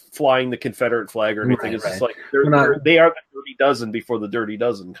around flying the Confederate flag or anything. It's just like they are the Dirty Dozen before the Dirty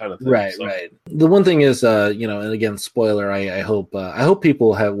Dozen kind of thing. Right. The one thing is, and again, spoiler. I hope people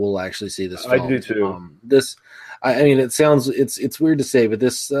will actually see this film. I do too. I mean, it sounds it's weird to say, but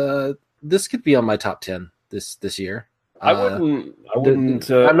this could be on my top 10 this year. I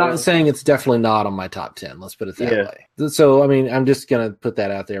wouldn't. I'm not saying it's definitely not on my top 10. Let's put it that way. So, I mean, I'm just going to put that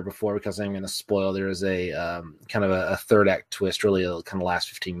out there before, because I'm going to spoil. There is a kind of a third act twist, really, kind of last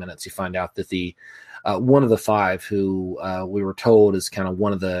 15 minutes. You find out that the one of the five who we were told is kind of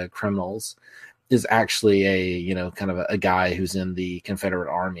one of the criminals is actually a kind of a guy who's in the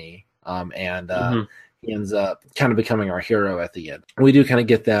Confederate Army, and he ends up kind of becoming our hero at the end. We do kind of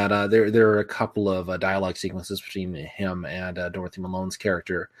get that. There are a couple of dialogue sequences between him and Dorothy Malone's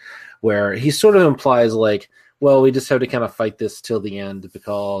character, where he sort of implies like, well, we just have to kind of fight this till the end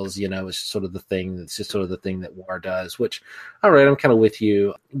because, it's just sort of the thing. It's just sort of the thing that war does, which, all right, I'm kind of with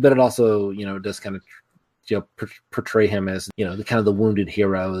you. But it also, does kind of, portray him as, the kind of the wounded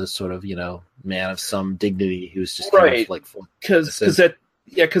hero, this sort of, man of some dignity who's just kind of like, because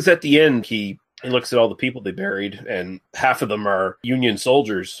at the end, he looks at all the people they buried, and half of them are Union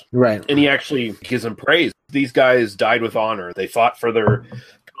soldiers. Right. And he actually gives them praise. These guys died with honor. They fought for their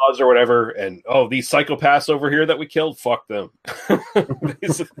cause or whatever. And, these psychopaths over here that we killed, fuck them.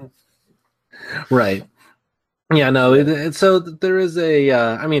 Right. Yeah, no. So there is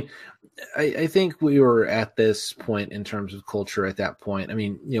I mean, I think we were at this point in terms of culture at that point. I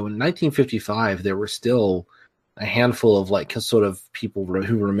mean, in 1955, there were still a handful of like sort of people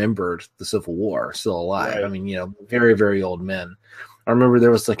who remembered the Civil War still alive. Right. I mean, very, very old men. I remember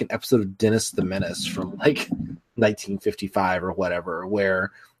there was like an episode of Dennis the Menace from like 1955 or whatever,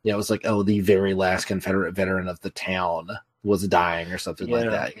 where it was like, the very last Confederate veteran of the town was dying or something like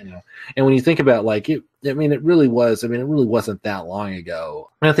that, And when you think about like it really wasn't that long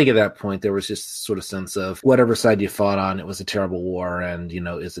ago. And I think at that point there was just sort of sense of whatever side you fought on, it was a terrible war, and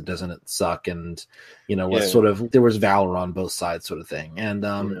doesn't it suck, and sort of there was valor on both sides, sort of thing. And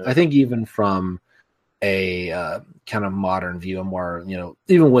I think even from a kind of modern view, a more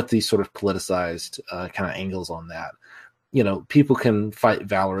even with these sort of politicized kind of angles on that, people can fight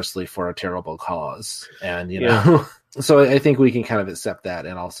valorously for a terrible cause, and So I think we can kind of accept that,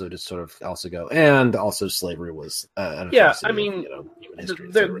 and also just sort of also go, and also slavery was I mean,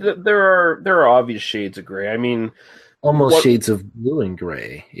 there are obvious shades of gray. I mean, almost shades of blue and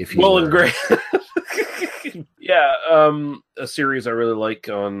gray, if you and gray. A series I really like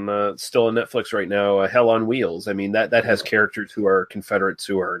on still on Netflix right now, Hell on Wheels. I mean, that has characters who are Confederates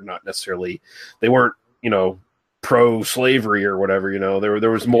who are not necessarily, they weren't pro-slavery or whatever.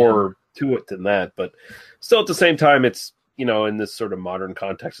 There was more to it than that, but still at the same time, it's in this sort of modern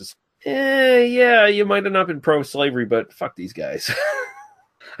context, it's you might have not been pro-slavery, but fuck these guys.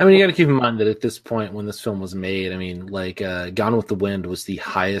 I mean, you got to keep in mind that at this point, when this film was made, I mean, like, Gone with the Wind was the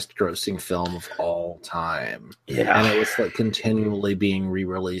highest-grossing film of all time. Yeah, and it was like continually being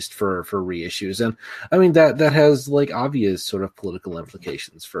re-released for reissues, and I mean that has like obvious sort of political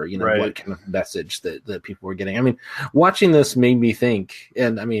implications for what kind of message that people were getting. I mean, watching this made me think,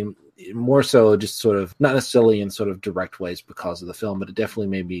 and I mean, more so just sort of not necessarily in sort of direct ways because of the film, but it definitely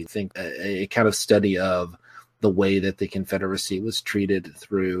made me think a kind of study of the way that the Confederacy was treated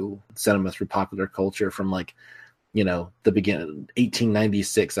through cinema, through popular culture from like the beginning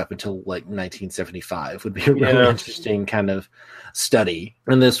 1896 up until like 1975 would be a really interesting kind of study.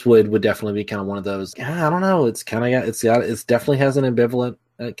 And this would definitely be kind of one of those. I don't know. It's definitely has an ambivalent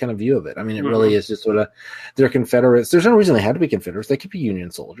kind of view of it. I mean, it really is just sort of they're Confederates. There's no reason they had to be Confederates. They could be Union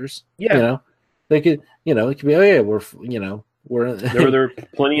soldiers. Yeah, they could. It could be. Oh yeah, we're there were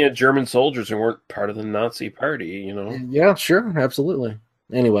plenty of German soldiers who weren't part of the Nazi party. Yeah, sure, absolutely.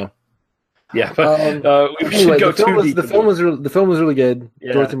 Anyway. Yeah, but we should go the film was really good.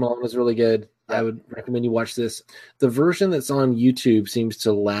 Yeah. Dorothy Malone was really good. I would recommend you watch this. The version that's on YouTube seems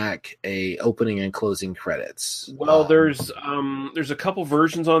to lack a opening and closing credits. Well, there's a couple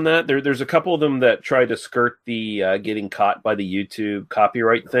versions on that. There's a couple of them that try to skirt the getting caught by the YouTube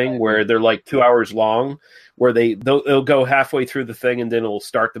copyright thing, where they're like 2 hours long, where they'll go halfway through the thing and then it'll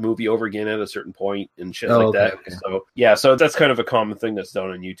start the movie over again at a certain point and shit like that. Okay. So that's kind of a common thing that's done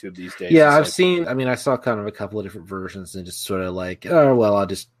on YouTube these days. Yeah, I saw kind of a couple of different versions and just sort of like, oh well, I'll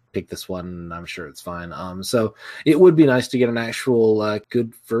just pick this one and I'm sure it's fine. So it would be nice to get an actual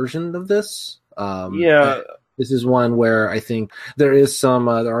good version of this. This is one where I think there are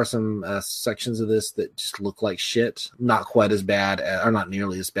some sections of this that just look like shit. Not quite as bad, or not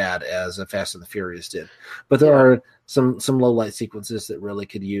nearly as bad as Fast and the Furious did. But there are some low light sequences that really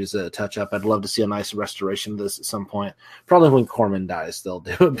could use a touch up. I'd love to see a nice restoration of this at some point. Probably when Corman dies, they'll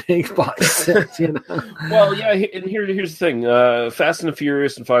do a big box set. Well, yeah, and here's the thing: Fast and the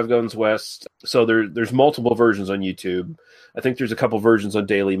Furious and Five Guns West. So there's multiple versions on YouTube. I think there's a couple versions on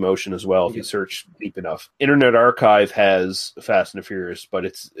Daily Motion as well if you search deep enough. Internet Archive has Fast and the Furious, but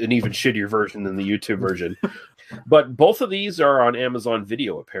it's an even shittier version than the YouTube version. But both of these are on Amazon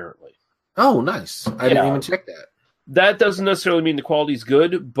Video, apparently. Oh, nice. I didn't even check that. That doesn't necessarily mean the quality's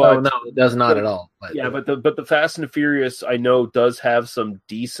good, but no, it does not at all. But the Fast and the Furious, I know, does have some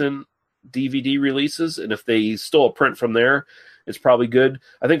decent DVD releases, and if they stole a print from there, it's probably good.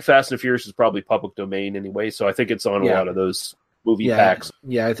 I think Fast and the Furious is probably public domain anyway, so I think it's on a lot of those movie packs.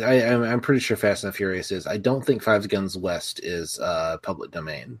 Yeah, I'm pretty sure Fast and the Furious is. I don't think Five Guns West is public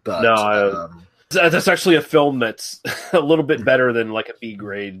domain, but no, that's actually a film that's a little bit better than like a B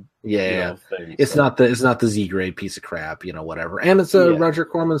grade. Yeah, thing. It's not the Z grade piece of crap, whatever. And it's Roger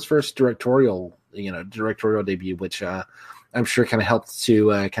Corman's first directorial debut, which I'm sure kind of helped to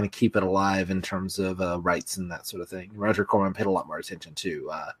kind of keep it alive in terms of rights and that sort of thing. Roger Corman paid a lot more attention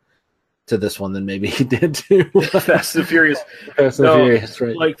to this one than maybe he did to Fast and the Furious. Furious,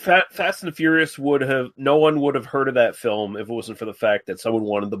 right? Like Fast and the Furious no one would have heard of that film if it wasn't for the fact that someone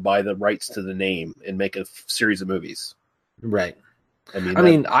wanted to buy the rights to the name and make a series of movies. Right.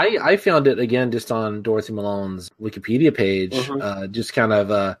 I found it again just on Dorothy Malone's Wikipedia page, just kind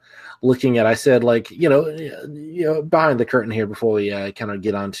of looking at. I said, like, behind the curtain here before we kind of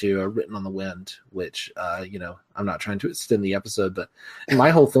get onto Written on the Wind, which I'm not trying to extend the episode, but my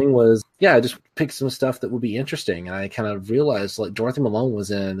whole thing was, I just picked some stuff that would be interesting, and I kind of realized like Dorothy Malone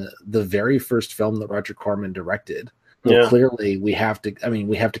was in the very first film that Roger Corman directed. Well, clearly we have to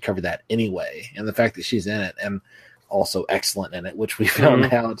cover that anyway, and the fact that she's in it and also excellent in it, which we found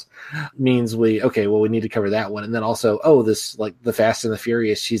out means we need to cover that one. And then also, this like the Fast and the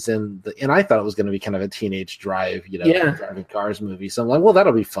Furious, she's in and I thought it was going to be kind of a teenage drive, driving cars movie. So I'm like, well,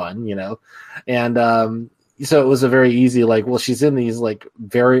 that'll be fun, and so it was a very easy, like, well, she's in these like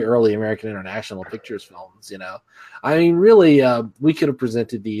very early American International Pictures films, I mean, really, we could have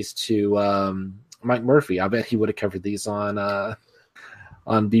presented these to Mike Murphy. I bet he would have covered these on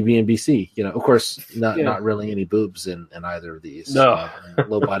BB&BC, of course, not really any boobs in either of these. No,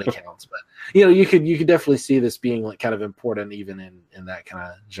 low body counts, but you could definitely see this being like kind of important even in that kind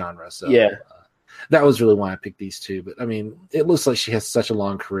of genre. So that was really why I picked these two. But I mean, it looks like she has such a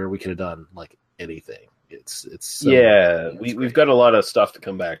long career. We could have done like anything. It's so we've got a lot of stuff to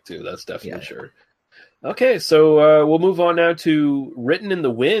come back to. That's definitely sure. Okay, so we'll move on now to Written in the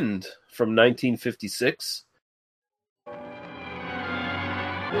Wind from 1956.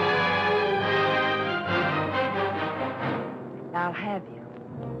 I'll have you.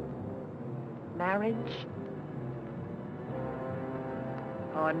 Marriage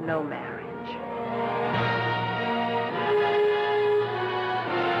or no marriage?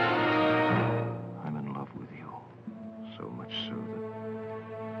 I'm in love with you. So much so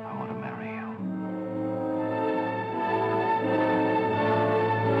that I want to marry you.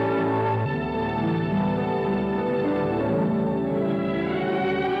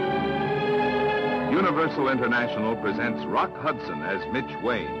 Universal International presents Rock Hudson as Mitch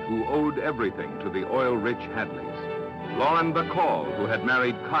Wayne, who owed everything to the oil-rich Hadleys. Lauren Bacall, who had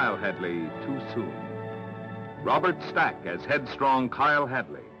married Kyle Hadley too soon. Robert Stack as headstrong Kyle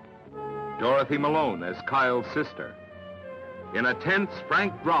Hadley. Dorothy Malone as Kyle's sister. In a tense,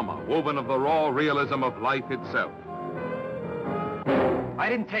 frank drama woven of the raw realism of life itself. I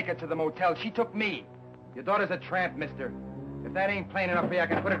didn't take her to the motel. She took me. Your daughter's a tramp, mister. If that ain't plain enough for you, I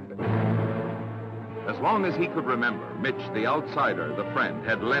can put it... As long as he could remember, Mitch, the outsider, the friend,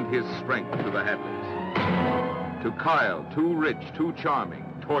 had lent his strength to the Hadleys. To Kyle, too rich, too charming,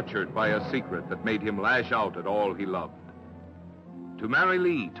 tortured by a secret that made him lash out at all he loved. To Mary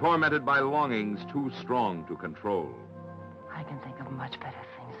Lee, tormented by longings too strong to control. I can think of much better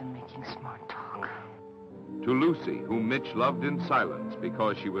things than making smart talk. To Lucy, whom Mitch loved in silence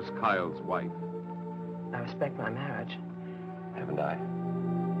because she was Kyle's wife. I respect my marriage. Haven't I?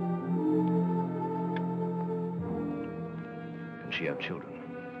 And she have children.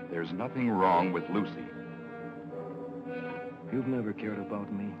 There's nothing wrong with Lucy. You've never cared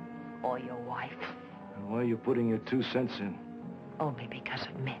about me. Or your wife. And why are you putting your 2 cents in? Only because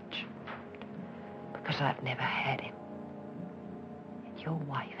of Mitch. Because I've never had him. And your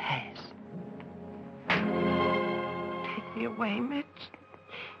wife has. Take me away, Mitch.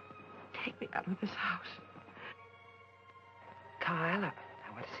 Take me out of this house. Kyle, I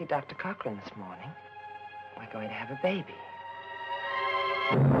went to see Dr. Cochran this morning. We're going to have a baby.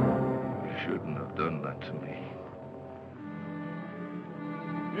 You shouldn't have done that to me.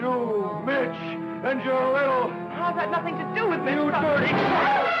 You, Mitch, and your little... How's that nothing to do with me? You dirty...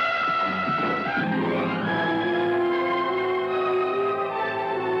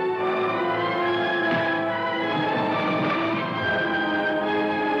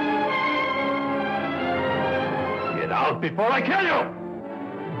 Get out before I kill you!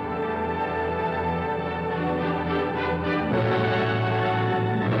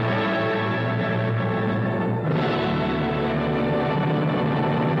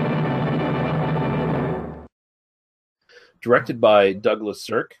 Directed by Douglas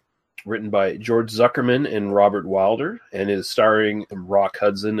Sirk, written by George Zuckerman and Robert Wilder, and is starring Rock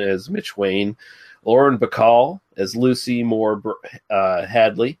Hudson as Mitch Wayne, Lauren Bacall as Lucy Moore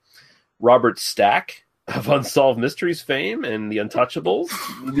Hadley, Robert Stack of Unsolved Mysteries fame and The Untouchables,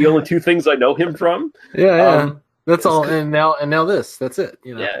 the only 2 things I know him from. Yeah. That's all, and now this. That's it.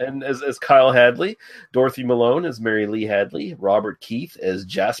 You know. Yeah, and as Kyle Hadley, Dorothy Malone as Mary Lee Hadley, Robert Keith as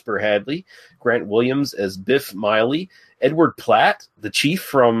Jasper Hadley, Grant Williams as Biff Miley, Edward Platt, the chief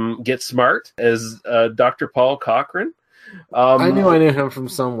from Get Smart, as Dr. Paul Cochran. I knew him from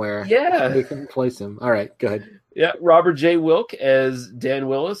somewhere. Yeah, they couldn't place him. All right, go ahead. Yeah, Robert J. Wilk as Dan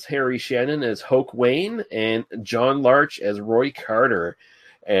Willis, Harry Shannon as Hoke Wayne, and John Larch as Roy Carter.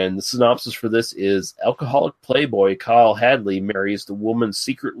 And the synopsis for this is: alcoholic playboy Kyle Hadley marries the woman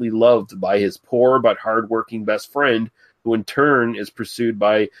secretly loved by his poor but hardworking best friend, who in turn is pursued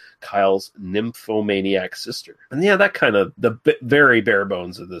by Kyle's nymphomaniac sister. And yeah, that kind of the very bare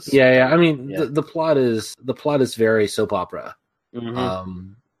bones of this. Yeah. I mean, the plot is very soap opera.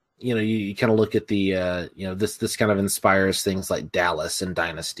 Mm-hmm. You kind of look at the this kind of inspires things like Dallas and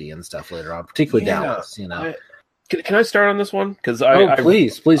Dynasty and stuff later on, particularly Dallas. Can I start on this one? Because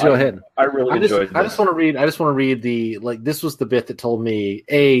please go ahead. I really enjoyed this. I just want to read the this was the bit that told me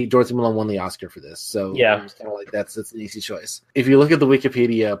Dorothy Malone won the Oscar for this. So yeah, it was kind of like that's an easy choice. If you look at the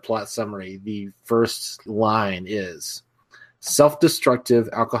Wikipedia plot summary, the first line is self-destructive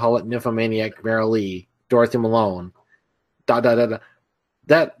alcoholic nymphomaniac Mary Lee, Dorothy Malone. ...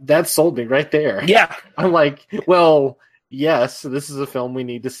 That sold me right there. Yeah, I'm like, well, yes, this is a film we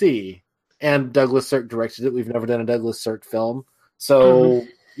need to see. And Douglas Sirk directed it. We've never done a Douglas Sirk film. So,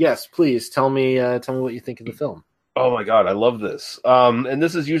 yes, please tell me what you think of the film. Oh my God, I love this. And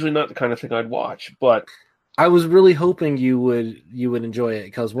this is usually not the kind of thing I'd watch, but I was really hoping you would enjoy it,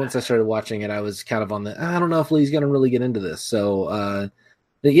 because once I started watching it, I was kind of on I don't know if Lee's going to really get into this. So,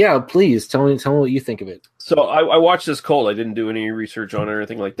 yeah, please tell me what you think of it. So I watched this cold. I didn't do any research on it or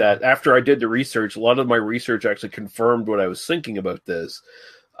anything like that. After I did the research, a lot of my research actually confirmed what I was thinking about this.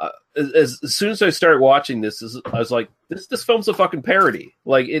 As soon as I started watching this, I was like, this film's a fucking parody.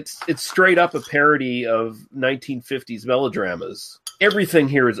 Like, it's straight up a parody of 1950s melodramas. Everything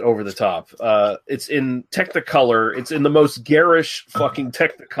here is over the top. It's in Technicolor. It's in the most garish fucking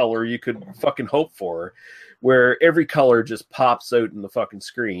Technicolor you could fucking hope for, where every color just pops out in the fucking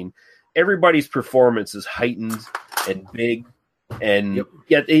screen. Everybody's performance is heightened and big. And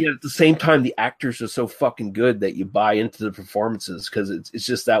yet at the same time, the actors are so fucking good that you buy into the performances, because it's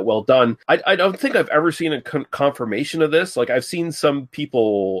just that well done. I don't think I've ever seen a confirmation of this. Like, I've seen some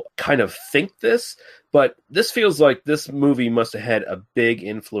people kind of think this, but this feels like this movie must have had a big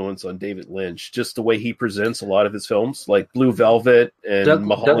influence on David Lynch, just the way he presents a lot of his films, like Blue Velvet and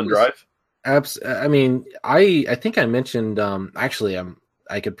Mulholland Drive. I mean, I think I mentioned, actually,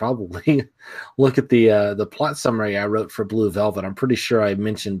 I could probably look at the plot summary I wrote for Blue Velvet. I'm pretty sure I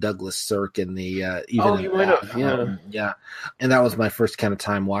mentioned Douglas Sirk in the you might have, yeah, and that was my first kind of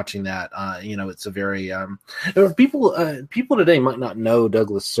time watching that. It's a very people today might not know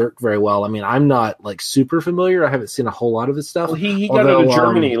Douglas Sirk very well. I mean, I'm not like super familiar. I haven't seen a whole lot of his stuff. Well, he got out of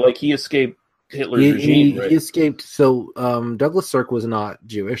Germany, like he escaped Hitler's regime. Right? He escaped. So Douglas Sirk was not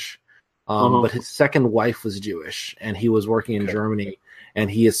Jewish. But his second wife was Jewish, and he was working in Germany,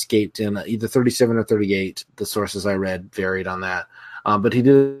 and he escaped in either 37 or 38. The sources I read varied on that. But he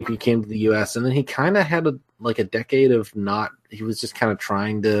came to the U.S., and then he kind of had a decade of he was just kind of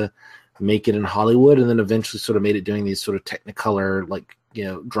trying to make it in Hollywood, and then eventually sort of made it doing these sort of Technicolor,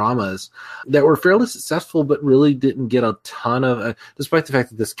 dramas that were fairly successful, but really didn't get a ton of, despite the fact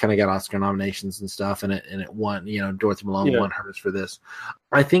that this kind of got Oscar nominations and stuff, and it won, Dorothy Malone won hers for this.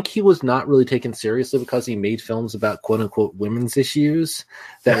 I think he was not really taken seriously because he made films about quote unquote women's issues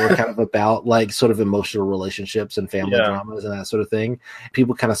that were kind of about like sort of emotional relationships and family dramas and that sort of thing.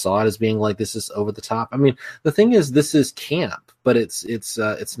 People kind of saw it as being like, this is over the top. I mean, the thing is, this is camp, but it's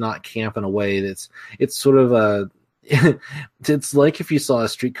not camp in a way that's, it's sort of a, it's like if you saw A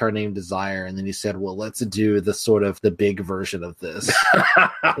Streetcar Named Desire and then you said, well, let's do the sort of the big version of this,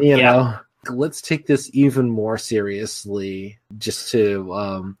 you know, let's take this even more seriously, just kind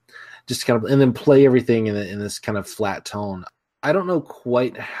of, and then play everything in this kind of flat tone. I don't know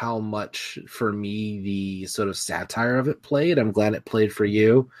quite how much for me the sort of satire of it played. I'm glad it played for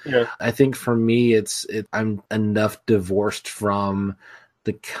you. Yeah. I think for me, I'm enough divorced from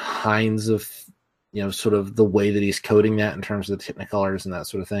the kinds of, sort of the way that he's coding that in terms of the Technicolors and that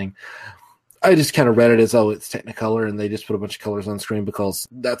sort of thing. I just kind of read it as, it's Technicolor, and they just put a bunch of colors on screen because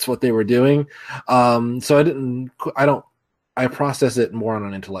that's what they were doing. So I process it more on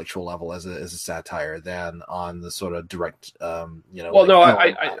an intellectual level as a satire than on the sort of direct, Well, no,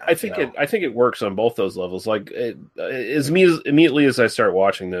 I think it works on both those levels. Like immediately as I start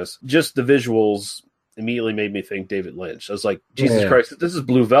watching this, just the visuals immediately made me think David Lynch. I was like, Jesus Christ, this is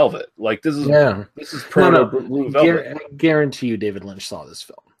Blue Velvet. Like this is proto Blue Velvet. I guarantee you, David Lynch saw this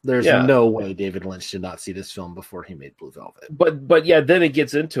film. There's no way David Lynch did not see this film before he made Blue Velvet. But yeah, then it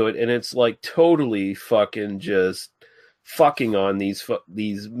gets into it, and it's like totally fucking just fucking on these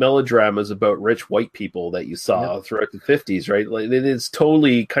melodramas about rich white people that you saw throughout the 50s, right? Like it is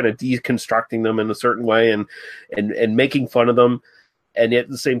totally kind of deconstructing them in a certain way and making fun of them. And yet at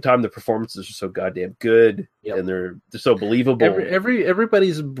the same time, the performances are so goddamn good, and they're so believable.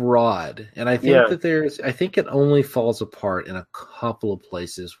 Everybody's broad, and I think that I think it only falls apart in a couple of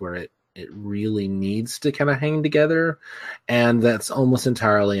places where it really needs to kind of hang together, and that's almost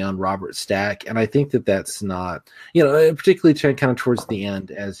entirely on Robert Stack. And I think that that's not, particularly kind of towards the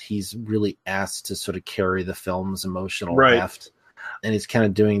end, as he's really asked to sort of carry the film's emotional heft, and he's kind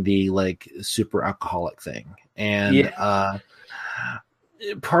of doing the like super alcoholic thing, and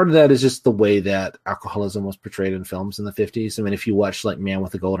part of that is just the way that alcoholism was portrayed in films in the 50s. I mean, if you watch like Man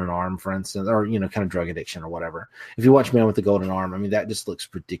with the Golden Arm, for instance, or, kind of drug addiction or whatever, if you watch Man with the Golden Arm, I mean, that just looks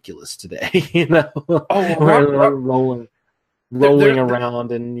ridiculous today, rolling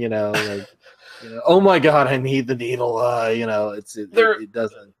around and, oh my God, I need the needle. It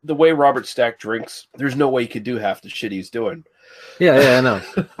doesn't. The way Robert Stack drinks, there's no way he could do half the shit he's doing. Yeah, I know.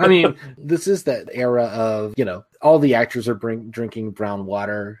 I mean, this is that era of, all the actors are drinking brown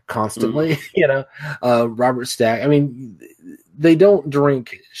water constantly, Robert Stack. I mean, they don't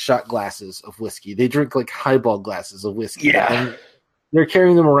drink shot glasses of whiskey. They drink like highball glasses of whiskey. Yeah. And they're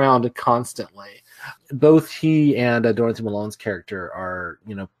carrying them around constantly. Both he and Dorothy Malone's character are,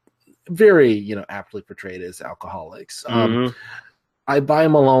 very, aptly portrayed as alcoholics. I buy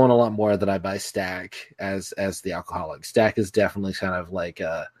Malone a lot more than I buy Stack as the alcoholic. Stack is definitely kind of like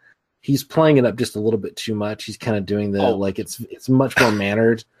he's playing it up just a little bit too much. He's kind of doing it's much more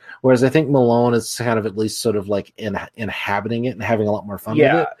mannered. Whereas I think Malone is kind of at least sort of like inhabiting it and having a lot more fun with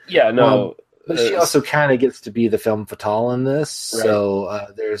it. Yeah, no. But she also kind of gets to be the femme fatale in this. Right. So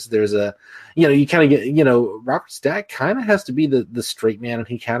there's a, you kind of get, Robert Stack kind of has to be the straight man, and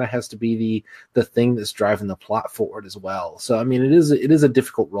he kind of has to be the thing that's driving the plot forward as well. So, I mean, it is a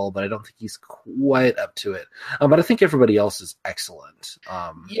difficult role, but I don't think he's quite up to it. But I think everybody else is excellent.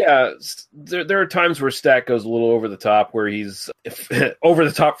 There are times where Stack goes a little over the top, where he's over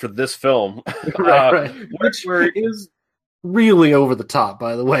the top for this film. right. Where it is really over the top,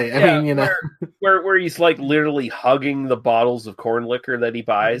 by the way. I mean, where he's like literally hugging the bottles of corn liquor that he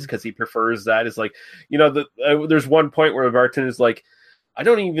buys because he prefers that. Is like, there's one point where the bartender's like, I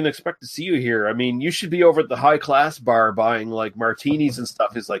don't even expect to see you here. I mean, you should be over at the high class bar buying like martinis and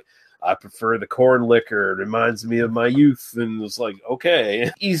stuff. He's like, I prefer the corn liquor. It reminds me of my youth. And it's like,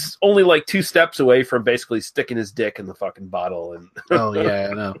 okay. He's only like 2 steps away from basically sticking his dick in the fucking bottle. And oh, yeah,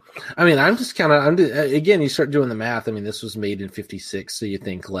 I know. I mean, I'm just kind of, again, you start doing the math. I mean, this was made in 56. So you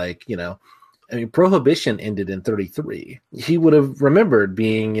think like, I mean, Prohibition ended in 33. He would have remembered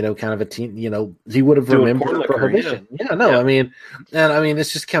being, kind of a teen, he would have remembered Prohibition. Yeah, I mean,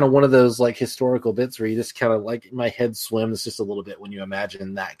 it's just kind of one of those like historical bits where you just kind of like my head swims just a little bit when you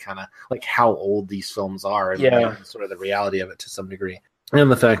imagine that kind of like how old these films are and sort of the reality of it to some degree. And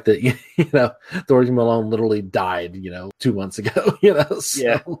the fact that, Dorothy Malone literally died, 2 months ago, so.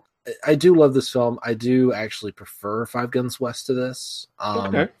 Yeah. I do love this film. I do actually prefer Five Guns West to this.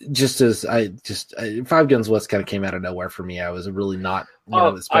 Okay. Just as Five Guns West kind of came out of nowhere for me. I was really not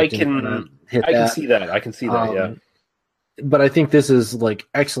expecting to hit that. I can see that. Yeah. But I think this is like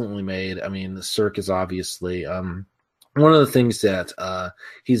excellently made. I mean, the Sirk is obviously one of the things that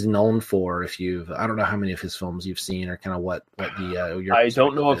he's known for. I don't know how many of his films you've seen, or kind of what your I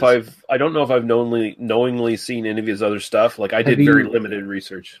don't know if I've knowingly seen any of his other stuff. Like I did very limited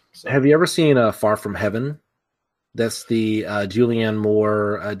research. So. Have you ever seen Far From Heaven? That's the Julianne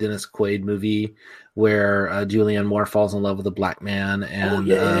Moore, Dennis Quaid movie where Julianne Moore falls in love with a black man,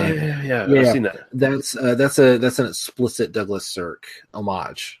 and I've seen that. That's an explicit Douglas Sirk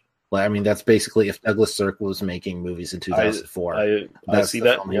homage. I mean, that's basically if Douglas Sirk was making movies in 2004. I see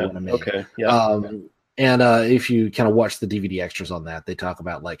that. Yeah. Okay. Yeah. And if you kind of watch the DVD extras on that, they talk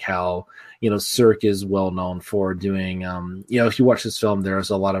about like how, Sirk is well known for doing, if you watch this film, there's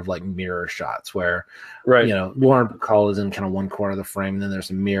a lot of like mirror shots where, Lauren Bacall is in kind of one corner of the frame, and then there's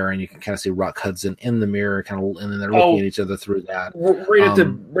a mirror, and you can kind of see Rock Hudson in the mirror, and then they're looking at each other through that. Right at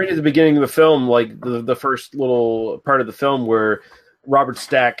the beginning of the film, like the first little part of the film where Robert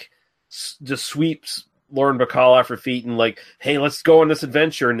Stack just sweeps Lauren Bacall off her feet and like, hey, let's go on this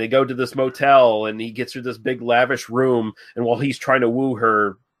adventure. And they go to this motel, and he gets her this big lavish room. And while he's trying to woo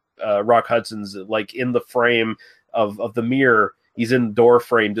her, Rock Hudson's like in the frame of the mirror. He's in the door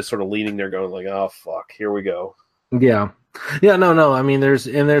frame, just sort of leaning there going like, oh, fuck, here we go. Yeah. Yeah, no. I mean, there's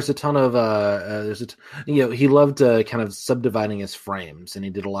a ton of he loved kind of subdividing his frames, and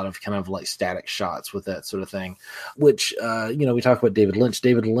he did a lot of kind of like static shots with that sort of thing, which we talk about David Lynch.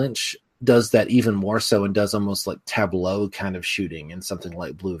 David Lynch does that even more so, and does almost like tableau kind of shooting in something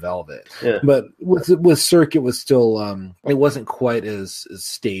like Blue Velvet. Yeah. But with Sirk, it was still it wasn't quite as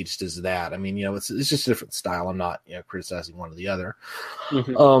staged as that. I mean, it's just a different style. I'm not criticizing one or the other.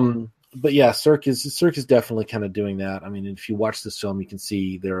 Mm-hmm. But yeah, Sirk is definitely kind of doing that. I mean, if you watch this film, you can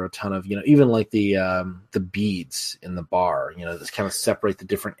see there are a ton of, even like the beads in the bar, that kind of separate the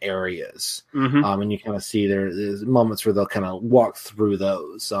different areas. Mm-hmm. And you kind of see there's moments where they'll kind of walk through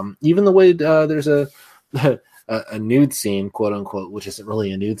those. Even the way there's a nude scene, quote unquote, which isn't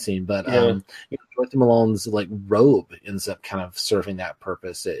really a nude scene, but Dorothy Malone's like robe ends up kind of serving that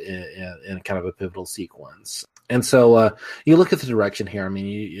purpose in kind of a pivotal sequence. And so you look at the direction here. I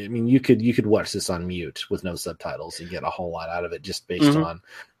mean, you could watch this on mute with no subtitles and get a whole lot out of it just based on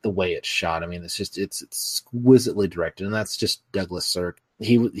the way it's shot. I mean, it's exquisitely directed, and that's just Douglas Sirk.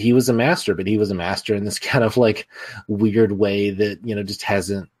 He was a master, but he was a master in this kind of like weird way that just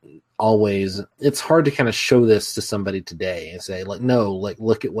hasn't always. It's hard to kind of show this to somebody today and say like, no, like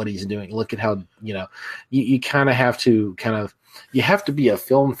look at what he's doing. Look at how you kind of have to you have to be a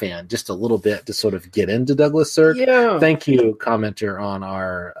film fan just a little bit to sort of get into Douglas Sirk. Yeah. Thank you, commenter on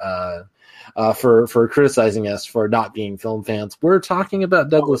our for criticizing us for not being film fans. We're talking about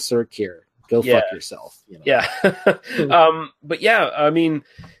Douglas Sirk here. Go fuck yourself. Yeah. But yeah, I mean,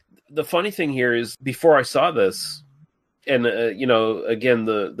 the funny thing here is before I saw this, and again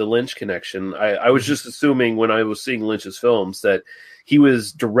the Lynch connection, I was just assuming when I was seeing Lynch's films that he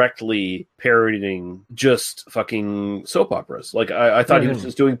was directly parodying just fucking soap operas. Like I thought he was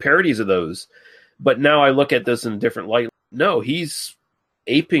just doing parodies of those. But now I look at this in a different light. No, he's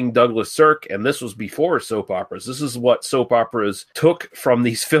aping Douglas Sirk, and this was before soap operas. This is what soap operas took from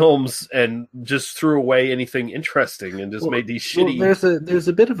these films and just threw away anything interesting and just made these shitty. Well, there's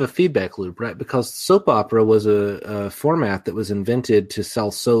a bit of a feedback loop, right? Because soap opera was a format that was invented to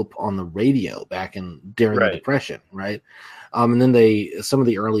sell soap on the radio back during the Depression, right? And then some of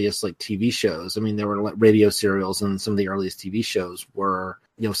the earliest like TV shows, I mean, there were radio serials, and some of the earliest TV shows were,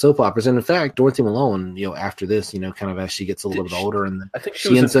 soap operas. And in fact, Dorothy Malone, after this, kind of as she gets a little bit older, and I think she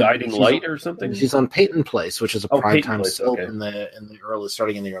was in Guiding Light or something. She's on Peyton Place, which is a primetime soap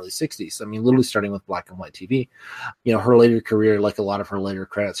starting in the early 60s. I mean, literally starting with black and white TV. Her later career, like a lot of her later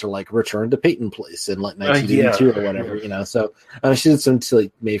credits, are like Return to Peyton Place in like 1982 or whatever. So she did some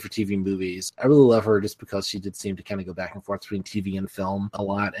like made for TV movies. I really love her just because she did seem to kind of go back and forth between TV and film a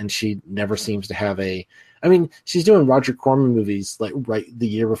lot, and she never seems to have she's doing Roger Corman movies like right the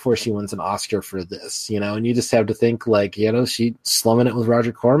year before she wins an Oscar for this, and you just have to think like, she slumming it with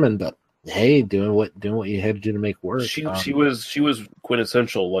Roger Corman, but hey, doing what you had to do to make work. She was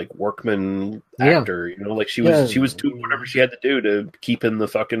quintessential like workman actor, like she was doing whatever she had to do to keep in the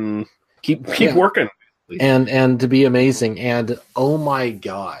fucking keep working. And to be amazing. And oh my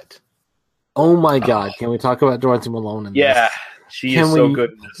god, can we talk about Dorothy Malone in this? She is so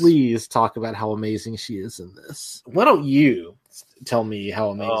good in this. Please talk about how amazing she is in this. Why don't you tell me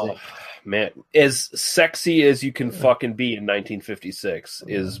how amazing? Oh, man, as sexy as you can fucking be in 1956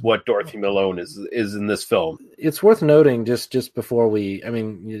 is what Dorothy Malone is in this film. It's worth noting just before we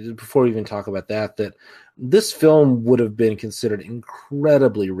even talk about that this film would have been considered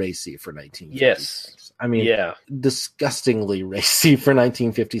incredibly racy for 1956. Yes. Disgustingly racy for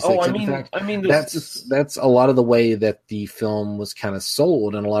 1956. That's a lot of the way that the film was kind of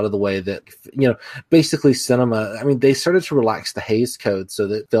sold, and a lot of the way that basically cinema. I mean, they started to relax the Hays Code so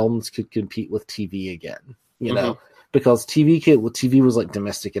that films could compete with TV again. Because TV was like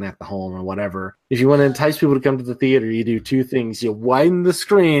domestic and at the home or whatever. If you want to entice people to come to the theater, you do two things: you widen the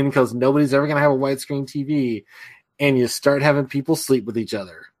screen because nobody's ever going to have a widescreen TV, and you start having people sleep with each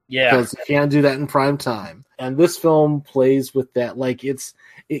other. Yeah, because you can't do that in prime time. And this film plays with that. Like it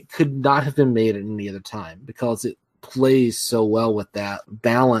could not have been made at any other time because it plays so well with that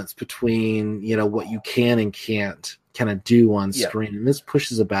balance between what you can and can't kind of do on screen. And this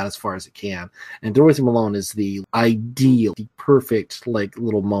pushes about as far as it can. And Dorothy Malone is the perfect like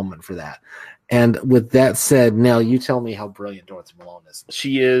little moment for that. And with that said, now you tell me how brilliant Dorothy Malone is.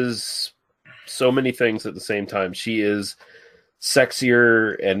 She is so many things at the same time. She is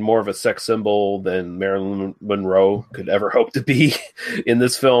sexier and more of a sex symbol than Marilyn Monroe could ever hope to be in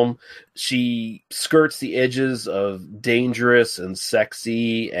this film. She skirts the edges of dangerous and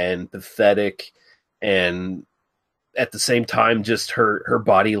sexy and pathetic, and at the same time, just her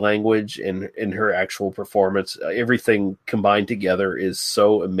body language and her actual performance, everything combined together is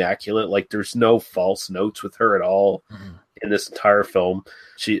so immaculate. Like there's no false notes with her at all in this entire film.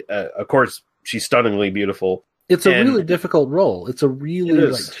 She, of course, she's stunningly beautiful. It's a really difficult role. It's a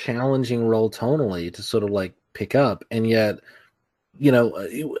really challenging role tonally to sort of like pick up, and yet,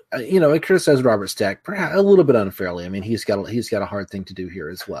 I criticize Robert Stack perhaps a little bit unfairly. I mean, he's got a hard thing to do here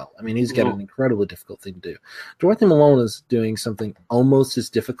as well. I mean, he's got an incredibly difficult thing to do. Dorothy Malone is doing something almost as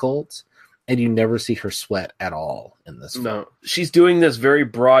difficult, and you never see her sweat at all in this film. No, she's doing this very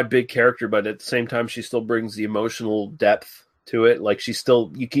broad, big character, but at the same time, she still brings the emotional depth to it. Like she's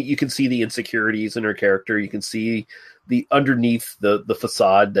still, you can see the insecurities in her character. You can see the underneath the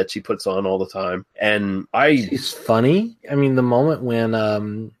facade that she puts on all the time. And she's funny. I mean, the moment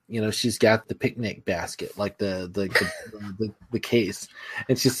when she's got the picnic basket, like the case,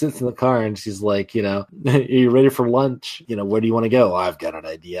 and she sits in the car and she's like, are you ready for lunch? Where do you want to go? I've got an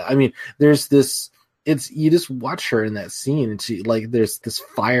idea. I mean, there's this. You just watch her in that scene, and she there's this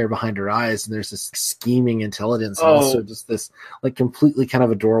fire behind her eyes, and there's this scheming intelligence, and also just this like completely kind of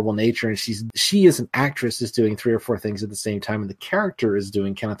adorable nature. And she as an actress is doing 3 or 4 things at the same time, and the character is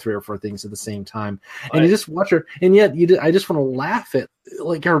doing kind of 3 or 4 things at the same time. And you just watch her, and yet I just want to laugh at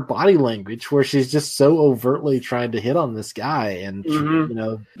like her body language, where she's just so overtly trying to hit on this guy, and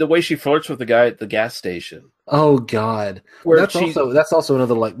the way she flirts with the guy at the gas station. Oh God! That's also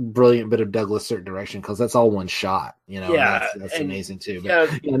another like brilliant bit of Douglas Sirk direction, because that's all one shot. That's amazing too. But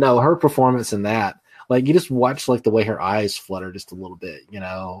her performance in that, like you just watch like the way her eyes flutter just a little bit. And,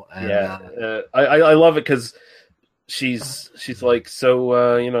 I love it because she's like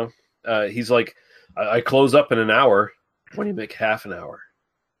he's like I close up in an hour. When you make half an hour,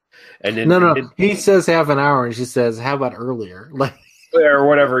 and then he says half an hour, and she says, "How about earlier?" Like. Or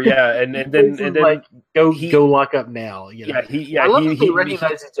whatever, and then like go lock up now. I love that they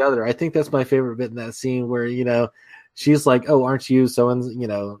recognize each other. I think that's my favorite bit in that scene where she's like, "Oh, aren't you so and he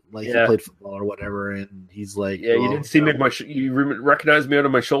played football or whatever," and he's like, "Yeah, you didn't see me. You recognize me out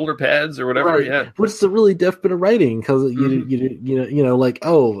of my shoulder pads or whatever." Right. Yeah, which is a really deft bit of writing because you like,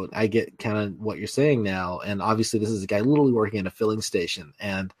 oh, I get kind of what you're saying now, and obviously this is a guy literally working at a filling station,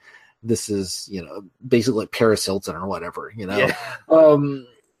 and this is basically like Paris Hilton or whatever,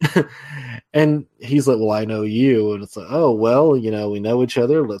 And he's like, well, I know you. And it's like, oh, well, we know each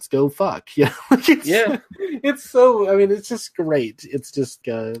other. Let's go fuck. It's so, I mean, it's just great. It's just,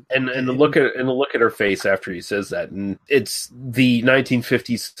 and the look at her face after he says that. And it's the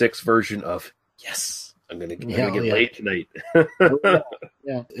 1956 version of, yes, I'm going to get laid tonight.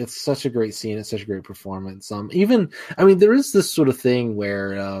 Yeah. It's such a great scene. It's such a great performance. There is this sort of thing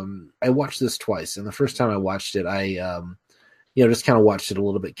where, I watched this twice, and the first time I watched it, I, just kind of watched it a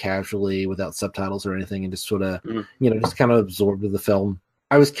little bit casually without subtitles or anything, and just sort of, just kind of absorbed with the film.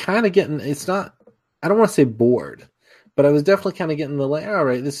 I was kind of getting, I don't want to say bored, but I was definitely kind of getting the like, all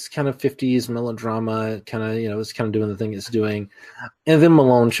right, this is kind of 50s melodrama, kind of, it's kind of doing the thing it's doing. And then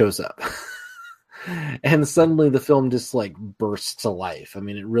Malone shows up. And suddenly the film just like bursts to life. I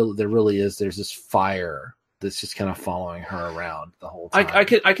mean, there really is, there's this fire that's just kind of following her around the whole time.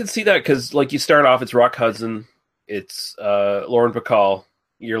 I can see that, because like you start off, it's Rock Hudson, it's Lauren Bacall.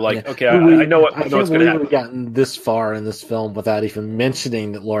 You're like, okay, I know what's going to happen. We've gotten this far in this film without even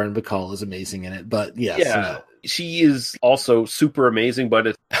mentioning that Lauren Bacall is amazing in it. But yes, she is also super amazing.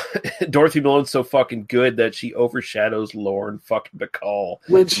 But Dorothy Malone's so fucking good that she overshadows Lauren fucking Bacall.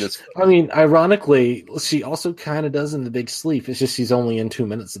 Which, ironically, she also kind of does in The Big Sleep. It's just she's only in 2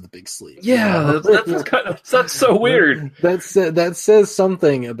 minutes of The Big Sleep. Yeah, that's so weird. That says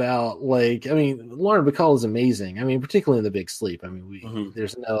something about, Lauren Bacall is amazing. I mean, particularly in The Big Sleep. I mean,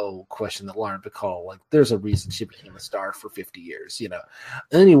 there's no question that Lauren Bacall, there's a reason she became a star for 50 years, And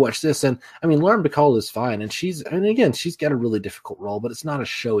then you watch this, and Lauren Bacall is fine, and she's got a really difficult role, but it's not a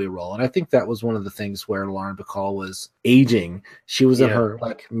showy role. And I think that was one of the things where Lauren Bacall was aging. She was in her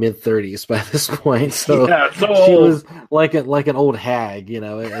mid-30s by this point, so she was like an old hag,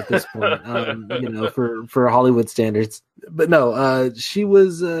 at this point, for Hollywood standards. But no, she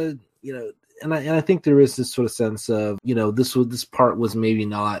was, and I think there is this sort of sense of, this part was maybe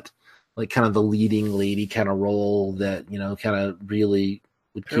not like kind of the leading lady kind of role that kind of really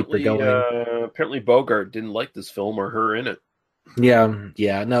would keep her going. Apparently Bogart didn't like this film or her in it. Yeah.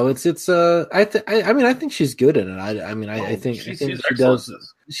 No, it's. I think she's good in it. I think she does.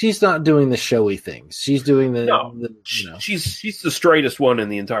 She's not doing the showy things. She's doing she's the straightest one in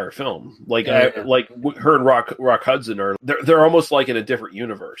the entire film. Her and Rock Hudson are. They're almost like in a different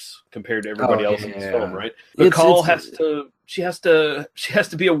universe compared to everybody else in this film, right? Bacall has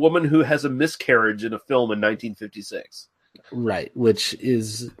to be a woman who has a miscarriage in a film in 1956. Right, which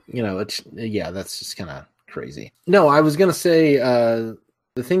is, that's just kind of crazy. No, I was going to say the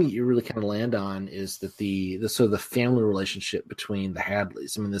thing that you really kind of land on is that the sort of the family relationship between the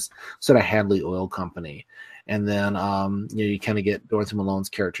Hadleys. I mean, this sort of Hadley Oil Company, and then you kind of get Dorothy Malone's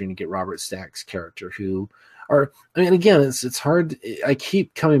character, and you get Robert Stack's character, who are. I mean, again, it's hard. I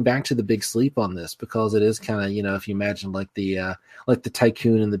keep coming back to The Big Sleep on this because it is kind of, if you imagine like the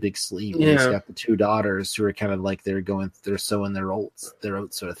tycoon in The Big Sleep, he's got the two daughters who are kind of like they're sowing their oats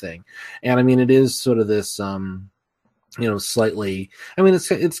sort of thing, and I mean it is sort of this slightly. I mean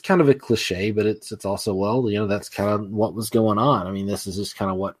it's kind of a cliche, but it's also that's kind of what was going on. I mean this is just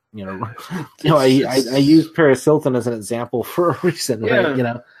kind of what I use Paris Hilton as an example for a reason,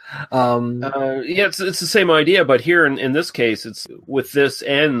 right? It's the same idea, but here in this case, it's with this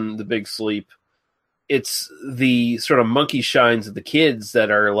and The Big Sleep, it's the sort of monkey shines of the kids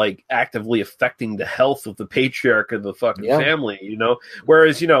that are like actively affecting the health of the patriarch of the fucking family,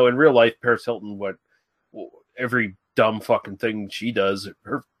 Whereas, in real life, Paris Hilton, every dumb fucking thing she does,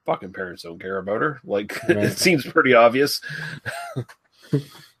 her fucking parents don't care about her. It seems pretty obvious.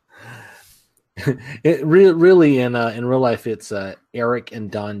 It really in real life, it's Eric and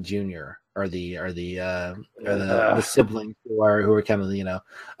Don Jr. are the siblings who are kind of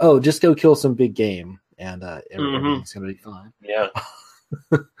just go kill some big game and everything's gonna be fine. Yeah.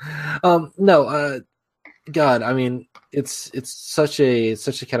 God, I mean it's such a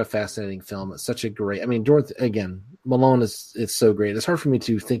kind of fascinating film. It's such a great. I mean, Dorothy again. Malone is so great. It's hard for me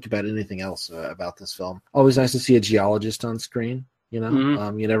to think about anything else about this film. Always nice to see a geologist on screen. You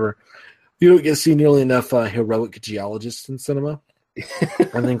don't get to see nearly enough heroic geologists in cinema.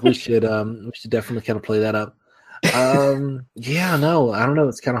 I think we should definitely kind of play that up. I don't know.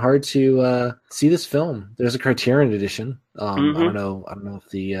 It's kind of hard to see this film. There's a Criterion edition. I don't know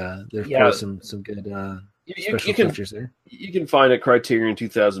if there's probably some good special features there. You can find it Criterion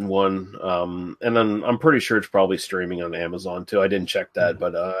 2001, and then I'm pretty sure it's probably streaming on Amazon too. I didn't check that,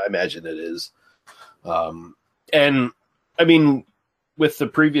 but I imagine it is. And I mean, with the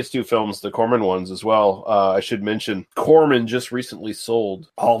previous two films, the Corman ones as well, I should mention Corman just recently sold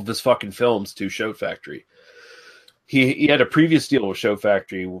all of his fucking films to Shout Factory. he had a previous deal with Show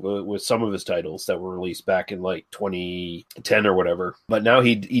Factory with some of his titles that were released back in like 2010 or whatever. But now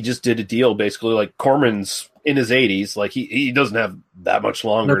he just did a deal basically like Corman's in his 80s. Like he doesn't have that much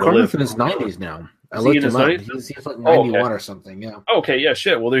longer to live. Corman's in his 90s now. I Is looked he in him his up. 90s? He's like 91 okay. or something. Yeah. Okay. Yeah.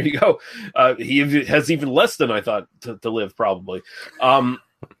 Shit. Well, there you go. He has even less than I thought to live probably.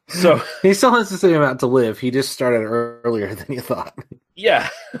 So he still has the same amount to live. He just started earlier than you thought. Yeah.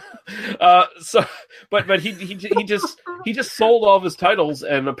 But he just sold all of his titles,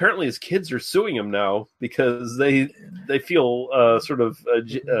 and apparently his kids are suing him now because they feel sort of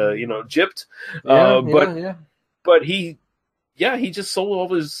gypped. But he just sold all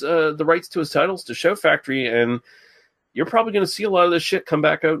his the rights to his titles to Show Factory, and you're probably going to see a lot of this shit come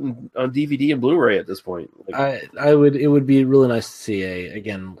back out on DVD and Blu-ray at this point. It would be really nice to see a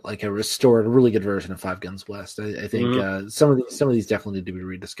restored, really good version of Five Guns West. I think some of these definitely need to be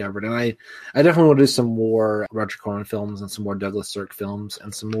rediscovered, and I definitely want to do some more Roger Corman films and some more Douglas Sirk films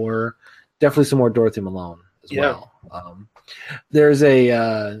and some more Dorothy Malone as well. There's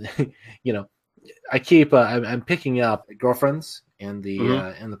I'm picking up Girlfriends in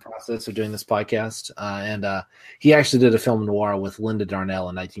the process of doing this podcast, and he actually did a film noir with Linda Darnell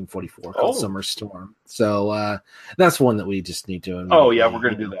in 1944 called Summer Storm. So that's one that we just need to. We're going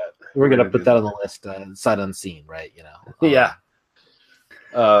to do that. We're going to put that on the list, sight unseen, right? Yeah.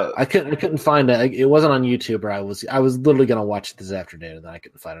 I couldn't find it. It wasn't on YouTube, or I was literally going to watch it this afternoon, and then I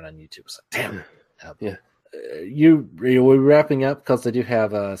couldn't find it on YouTube. So damn it. Yeah. We're wrapping up because I do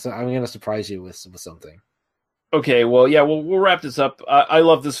have so I'm going to surprise you with something. Okay, well, yeah, we'll wrap this up. I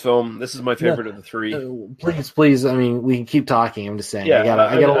love this film. This is my favorite of the three. Please. I mean, we can keep talking. I'm just saying. Yeah,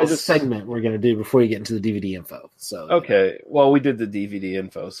 I got a little segment we're going to do before you get into the DVD info. So okay, well, we did the DVD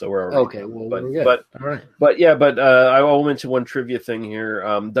info, so we're already okay. Well, we're good. All right. But I will mention one trivia thing here.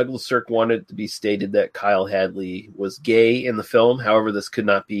 Douglas Sirk wanted to be stated that Kyle Hadley was gay in the film. However, this could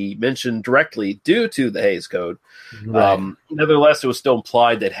not be mentioned directly due to the Hays Code. Right. Nevertheless, it was still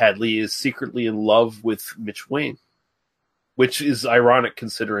implied that Hadley is secretly in love with Mitch Wayne, which is ironic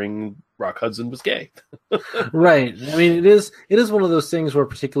considering Rock Hudson was gay. Right. I mean, it is one of those things where,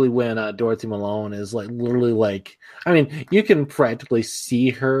 particularly when Dorothy Malone is like literally like, I mean, you can practically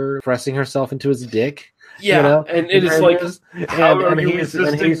see her pressing herself into his dick. Yeah, and it is like, he's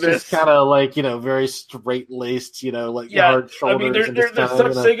just kind of like, very straight laced, hard shoulders. I mean, there's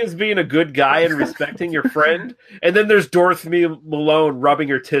such thing as being a good guy and respecting your friend, and then there's Dorothy Malone rubbing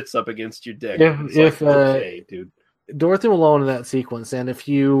her tits up against your dick. Okay, dude. Dorothy Malone in that sequence, and if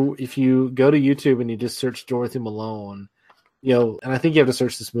you go to YouTube and you just search Dorothy Malone, and I think you have to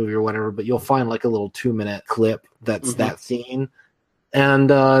search this movie or whatever, but you'll find like a little 2-minute clip that's that scene, and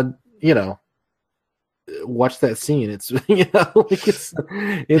watch that scene. It's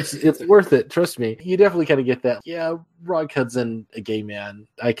it's worth it. Trust me. You definitely kind of get that. Yeah, Rock Hudson, a gay man.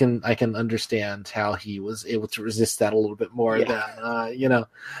 I can understand how he was able to resist that a little bit more than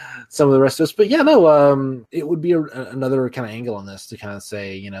some of the rest of us. But it would be another kind of angle on this to kind of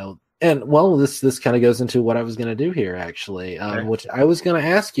say, and well, this kind of goes into what I was going to do here actually, which I was going to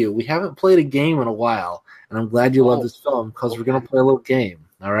ask you. We haven't played a game in a while, and I'm glad you love this film because we're going to play a little game.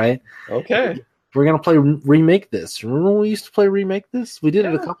 All right. Okay. We're going to play Remake This. Remember when we used to play Remake This? We did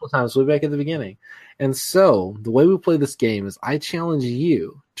it a couple of times way back at the beginning. And so the way we play this game is I challenge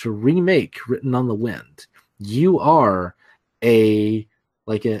you to remake Written on the Wind. You are a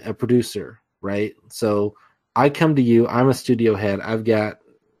producer, right? So I come to you. I'm a studio head. I've got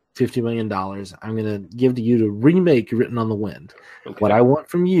 $50 million. I'm going to give to you to remake Written on the Wind. Okay. What I want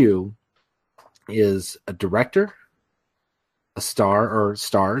from you is a director, a star or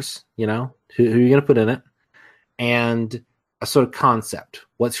stars, who are you going to put in it, and a sort of concept.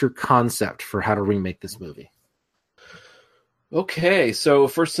 What's your concept for how to remake this movie? Okay, so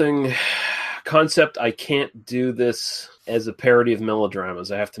first thing, concept, I can't do this as a parody of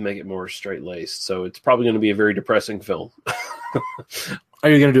melodramas. I have to make it more straight-laced, so it's probably going to be a very depressing film. Are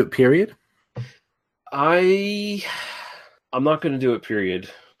you going to do it period? I'm not going to do it period.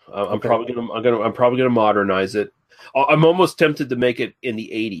 I'm probably going to modernize it. I'm almost tempted to make it in the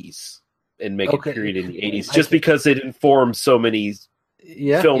 80s and make it period in the 80s, just because it informed so many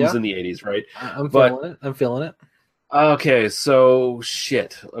films in the 80s, right? I'm feeling it. Okay, so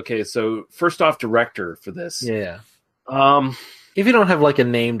shit. Okay, so first off, director for this. Yeah. If you don't have like a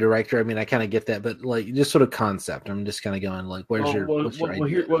name director, I mean, I kind of get that, but like just sort of concept. I'm just kind of going like, what's your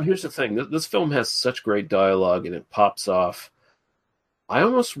idea? Here's the thing. This film has such great dialogue and it pops off. I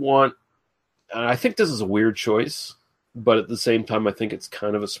almost want, and I think this is a weird choice, but at the same time, I think it's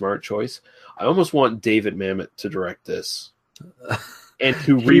kind of a smart choice. I almost want David Mamet to direct this and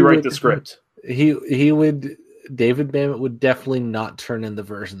to rewrite the script. He would David Mamet would definitely not turn in the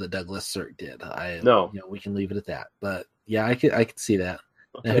version that Douglas Sirk did. No. We can leave it at that. But yeah, I could see that.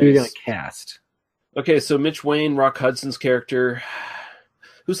 Okay. Now, who are you going to cast? Okay, so Mitch Wayne, Rock Hudson's character.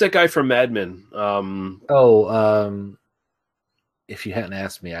 Who's that guy from Mad Men? If you hadn't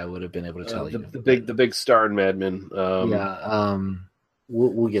asked me, I would have been able to tell you. The big star in Mad Men.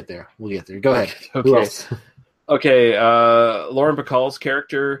 We'll get there. Go ahead. Okay. Who else? Okay, Lauren Bacall's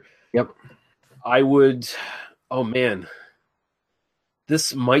character. Yep. I would. Oh man,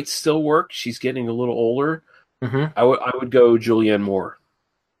 this might still work. She's getting a little older. Mm-hmm. I would go Julianne Moore.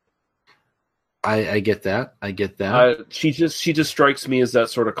 I get that. She just strikes me as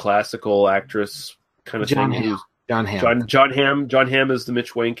that sort of classical actress kind of thing. John Hamm. John Hamm is the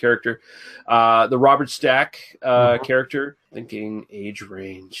Mitch Wayne character. The Robert Stack character. Thinking age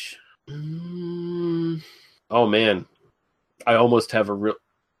range. Oh man, I almost have a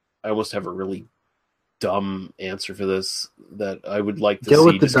really dumb answer for this that I would like to see. Go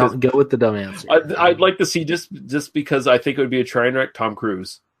with the dumb answer. I'd like to see just because I think it would be a train wreck. Tom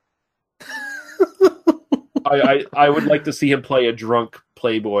Cruise. I would like to see him play a drunk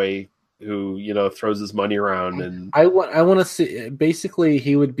playboy who throws his money around, and I want to see. Basically,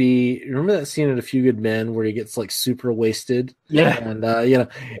 he would be. Remember that scene in A Few Good Men where he gets like super wasted? Yeah, and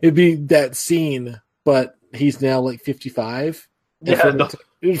it'd be that scene, but he's now like 55. Yeah,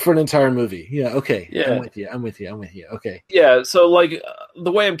 for an entire movie. Yeah. Okay. Yeah. I'm with you. Okay. Yeah. So like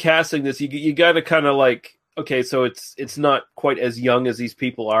the way I'm casting this, you got to kind of like. Okay, so it's not quite as young as these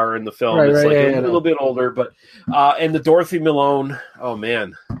people are in the film. Right, it's right, like yeah, a little bit older, but and the Dorothy Malone. Oh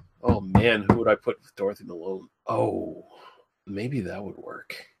man, who would I put with Dorothy Malone? Oh, maybe that would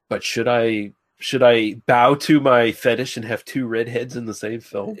work. But should I bow to my fetish and have two redheads in the same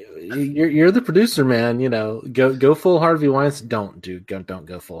film? You're the producer, man. Go full Harvey Weinstein. Don't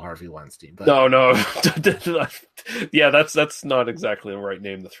go full Harvey Weinstein. But... No. Yeah, that's not exactly the right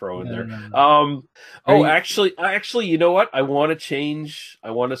name to throw in there. No. Actually, you know what? I want to change.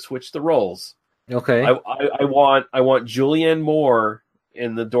 I want to switch the roles. Okay. I want Julianne Moore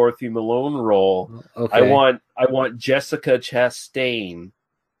in the Dorothy Malone role. Okay. I want Jessica Chastain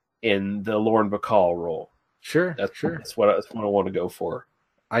in the Lauren Bacall role. Sure. That's what I want to go for.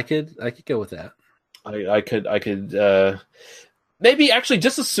 I could go with that. I could maybe actually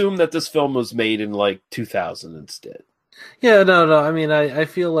just assume that this film was made in like 2000 instead. Yeah, no. I mean, I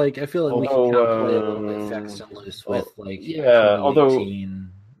feel like we can kind of play a little bit fast and loose with although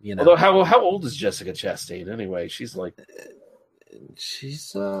how old is Jessica Chastain anyway? She's like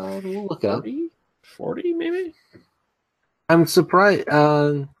we'll look up 40 maybe. I'm surprised.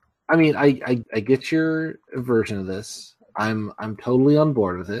 I mean, I get your version of this. I'm totally on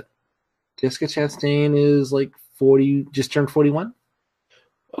board with it. Jessica Chastain is like 40, just turned 41.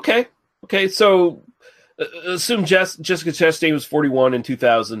 Okay. So assume Jessica Chastain was 41 in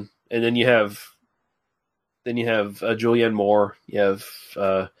 2000, and then you have Julianne Moore. You have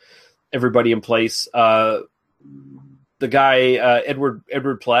everybody in place. The guy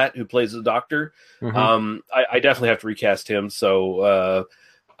Edward Platt who plays the doctor. Mm-hmm. I definitely have to recast him. So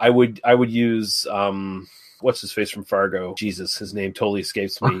I would use what's his face from Fargo. Jesus, his name totally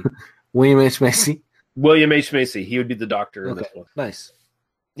escapes me. William H. Macy. He would be the doctor in this one. Nice.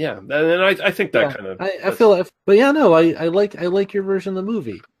 Yeah, and I think that kind of. I feel it, but yeah, no, I like your version of the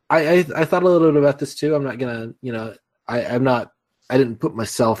movie. I thought a little bit about this too. I'm not gonna, I didn't put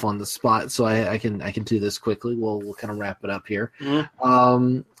myself on the spot, so I can do this quickly. We'll kind of wrap it up here.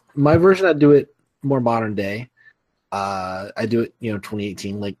 Mm-hmm. My version, I'd do it more modern day. I do it,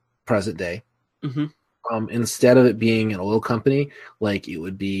 2018, like present day. Mm-hmm. Instead of it being an oil company, like it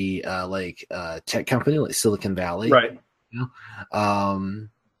would be like a tech company, like Silicon Valley, right?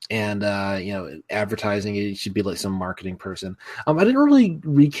 And advertising, it should be like some marketing person. I didn't really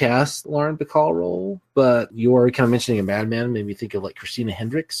recast Lauren Bacall role, but you're kind of mentioning a Mad Men made me think of like Christina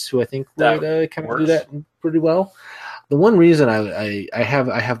Hendricks, who I think would kind of do that pretty well. The one reason I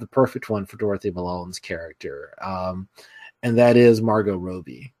have the perfect one for Dorothy Malone's character, and that is Margot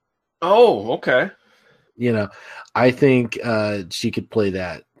Robbie. Oh, okay. I think she could play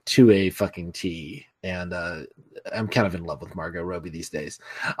that to a fucking T, and I'm kind of in love with Margot Robbie these days.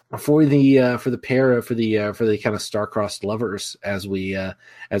 For the pair for the kind of star-crossed lovers, as we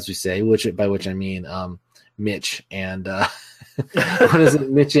say, by which I mean Mitch and what is it?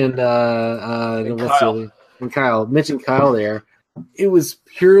 Mitch and Kyle. Kyle. Mitch and Kyle there. It was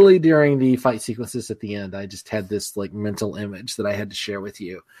purely during the fight sequences at the end. I just had this like mental image that I had to share with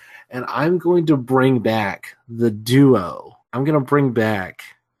you. And I'm going to bring back the duo. I'm going to bring back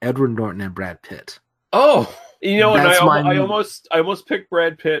Edward Norton and Brad Pitt. Oh, you know, and That's I almost picked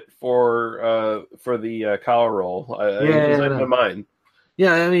Brad Pitt for the Kyle role. It was in my mind.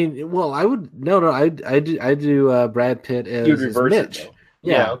 Yeah, I mean, well, I would I do Brad Pitt as, You'd reverse Mitch. it, though.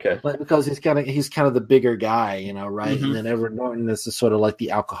 Yeah, Yeah, okay. Like, because he's kind of the bigger guy, you know, right? Mhm. And then Edward Norton is sort of like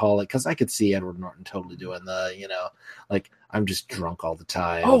the alcoholic, because I could see Edward Norton totally doing the, you know, like, I'm just drunk all the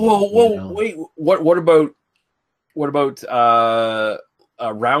time. Oh, whoa, you know? wait, what about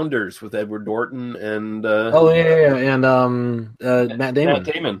Rounders with Edward Norton and and Matt Damon. Matt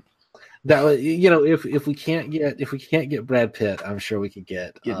Damon. That was, you know, if we can't get Brad Pitt, I'm sure we could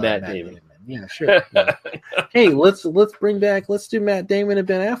get Matt Damon. Yeah, sure. Yeah. Hey, let's do Matt Damon and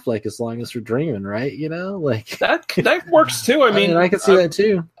Ben Affleck as long as we're dreaming, right? You know, like that works too. I mean, I can see that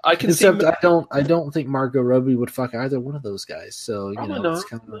too. I can Except see. I don't think Margot Robbie would fuck either one of those guys. So you Probably know,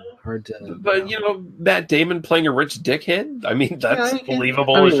 it's not. kind of hard to. But you know, Matt Damon playing a rich dickhead. I mean, that's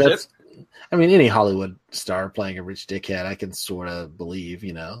believable I mean, as shit. I mean, any Hollywood star playing a rich dickhead, I can sort of believe.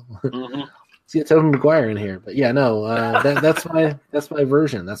 You know. Mm-hmm. See, Tobey Maguire in here, but yeah, no, that's my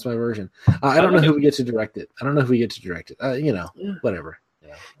version. That's my version. I don't know who we get to direct it. You know, whatever.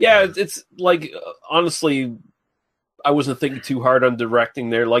 Yeah, it's like honestly, I wasn't thinking too hard on directing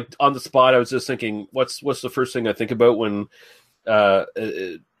there. Like on the spot, I was just thinking, what's the first thing I think about when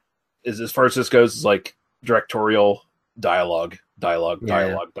is as far as this goes, is like directorial dialogue.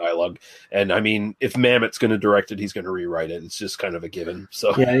 And I mean, if Mamet's going to direct it, he's going to rewrite it. It's just kind of a given.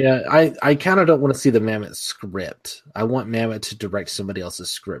 So yeah. I kind of don't want to see the Mamet script. I want Mamet to direct somebody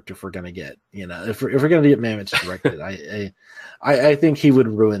else's script if we're going to get, you know, if we're going to get Mamet to direct it. I think he would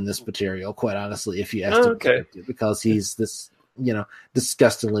ruin this material, quite honestly, if you asked him to direct it, because he's this, you know,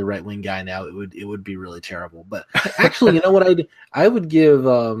 disgustingly right wing guy now. It would be really terrible. But actually, you know what I would give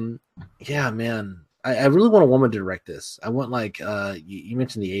man. I really want a woman to direct this. I want, like, you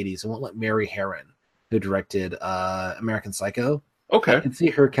mentioned the 80s. I want, like, Mary Herron, who directed American Psycho. Okay. I can see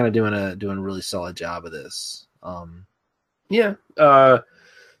her kind of doing a really solid job of this. Yeah.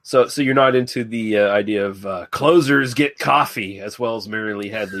 So you're not into the idea of closers get coffee as well as Mary Lee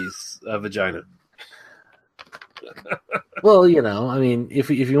Hadley's vagina. Well, you know, I mean, if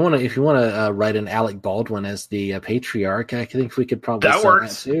you want to write an Alec Baldwin as the patriarch, I think we could probably that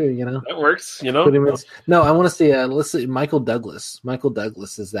works that too. You know, that works. You know, no, I want to see let's see Michael Douglas. Michael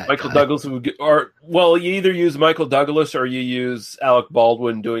Douglas is that Michael guy. Douglas would get, you either use Michael Douglas or you use Alec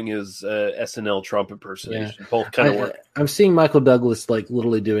Baldwin doing his SNL Trump impersonation. Yeah. Both kind of work. I'm seeing Michael Douglas like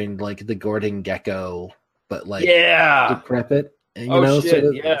literally doing like the Gordon Gekko, but like decrepit, you know, shit.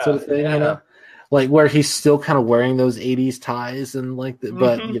 sort of thing. You know? Like where he's still kind of wearing those 80s ties and like,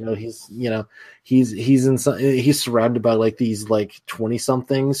 but you know, he's surrounded by like these like 20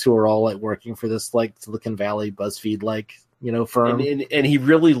 somethings who are all like working for this like Silicon Valley BuzzFeed like, you know, firm. And he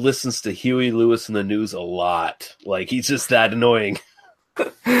really listens to Huey Lewis and the News a lot. Like he's just that annoying.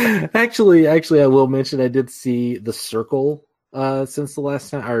 Actually, I will mention I did see The Circle since the last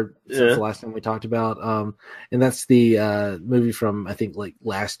time we talked about, and that's the movie from I think like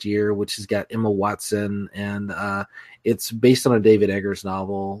last year, which has got Emma Watson, and it's based on a David Eggers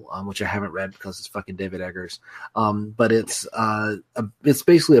novel, which I haven't read because it's fucking David Eggers. But it's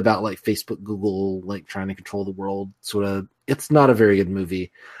basically about like Facebook, Google, like trying to control the world. Sort of, it's not a very good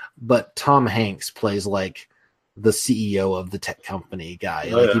movie, but Tom Hanks plays like the CEO of the tech company guy.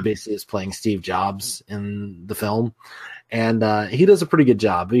 He basically is playing Steve Jobs in the film. And he does a pretty good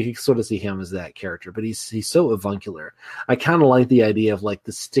job. You can sort of see him as that character, but he's so avuncular. I kind of like the idea of like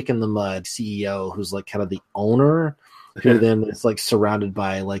the stick in the mud CEO who's like kind of the owner, who then is like surrounded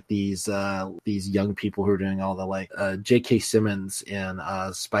by like these young people who are doing all the like J.K. Simmons in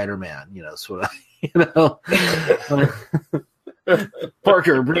Spider-Man, you know, sort of, you know.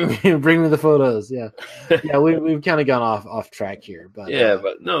 Parker, bring me the photos. Yeah, we've kind of gone off track here, but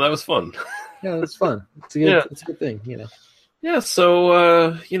but no, that was fun. Yeah, it's fun. It's a good thing, you know. Yeah,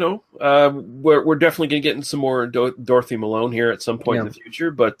 so we're definitely gonna get into some more Dorothy Malone here at some point in the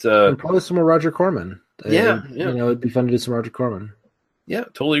future, but and probably some more Roger Corman. You know, it'd be fun to do some Roger Corman. Yeah,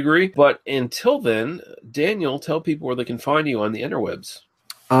 totally agree. But until then, Daniel, tell people where they can find you on the interwebs.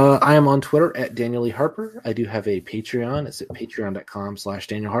 I am on Twitter at Daniel E. Harper. I do have a Patreon. It's at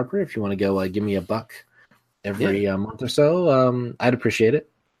patreon.com/Daniel Harper. If you want to go give me $1 every month or so, I'd appreciate it.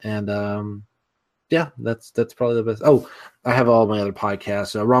 And that's probably the best. Oh, I have all my other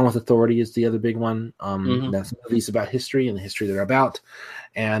podcasts. Wrong with Authority is the other big one. That's movies about history and the history they're about.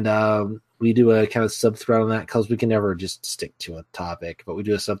 And we do a kind of sub-thread on that because we can never just stick to a topic. But we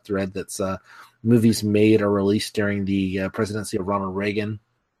do a sub-thread that's movies made or released during the presidency of Ronald Reagan.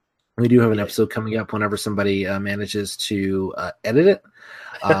 We do have an episode coming up whenever somebody manages to edit it.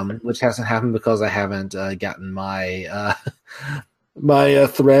 which hasn't happened because I haven't gotten my my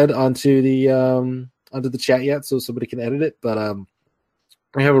thread onto the chat yet, so somebody can edit it. But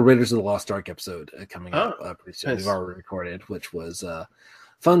we have a Raiders of the Lost Ark episode coming up pretty soon. Nice. We've already recorded, which was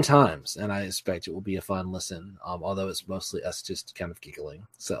fun times, and I expect it will be a fun listen, although it's mostly us just kind of giggling.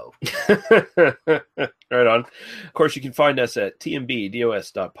 So right on. Of course, you can find us at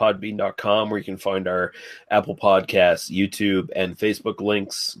tmbdos.podbean.com, where you can find our Apple Podcasts, YouTube, and Facebook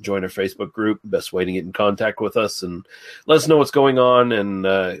links. Join our Facebook group. Best way to get in contact with us and let us know what's going on, and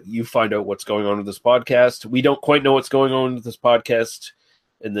you find out what's going on with this podcast. We don't quite know what's going on with this podcast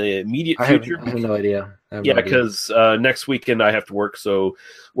in the immediate future. I have no idea. Because next weekend I have to work, so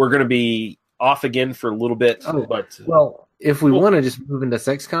we're going to be off again for a little bit. But if we want to just move into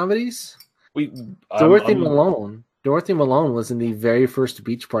sex comedies, Dorothy Malone was in the very first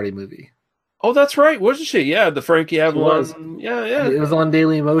Beach Party movie. Oh, that's right, wasn't she? Yeah, the Frankie Avalon. Yeah. It was on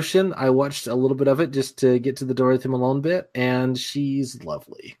Daily Motion. I watched a little bit of it just to get to the Dorothy Malone bit, and she's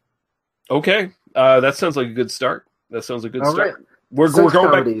lovely. Okay, that sounds like a good start. That sounds like a good start. Right. We're going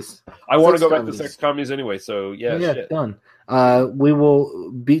comedies. back. I want to go back to sex comedies anyway. So yeah, shit. Done. We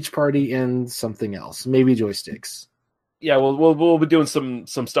will Beach Party and something else, maybe joysticks. Yeah, we'll be doing some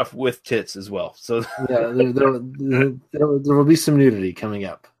stuff with tits as well. So yeah, there will be some nudity coming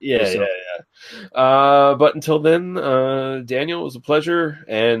up. Yeah. But until then, Daniel, it was a pleasure,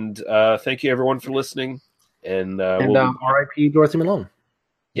 and thank you everyone for listening. And R.I.P. Dorothy Malone.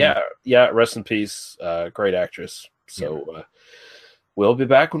 Yeah. Rest in peace. Great actress. So. We'll be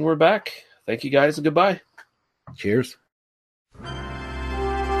back when we're back. Thank you guys and goodbye. Cheers.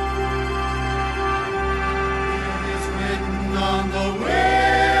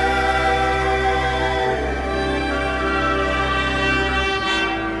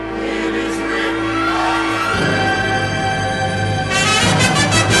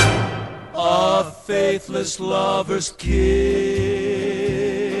 A faithless lover's kiss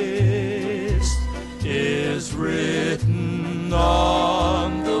is written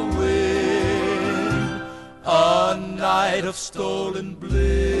on the wind, a night of stolen bliss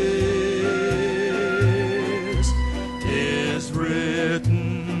is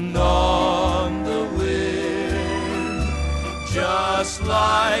written on the wind, just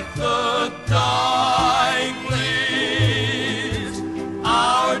like the dying leaves,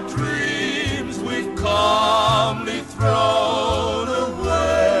 our dreams we've calmly thrown away,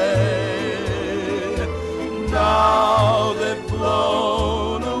 now they've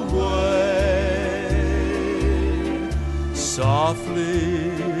blown away,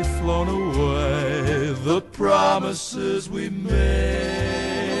 softly flown away, the promises we made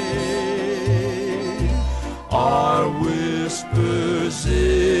are whispers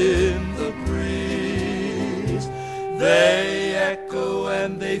in the breeze, they echo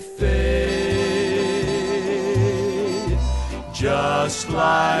and they fade, just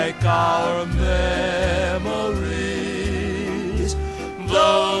like our memories,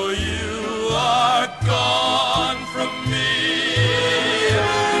 though you are gone from me,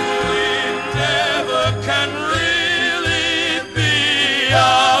 we never can really be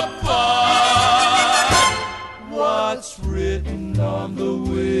apart. What's written on the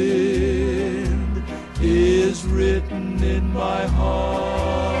wind is written in my heart.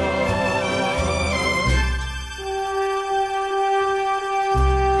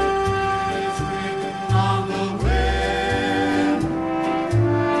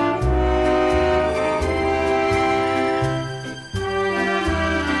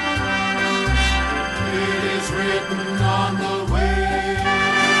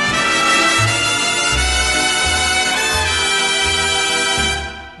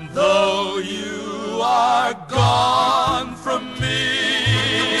 Though you are gone from me,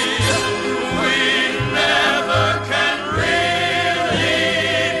 we never can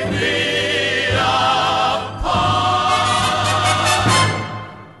really be apart.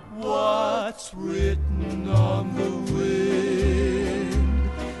 What's written on the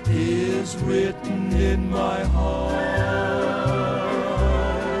wind is written in my heart,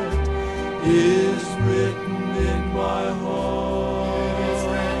 is written in my heart.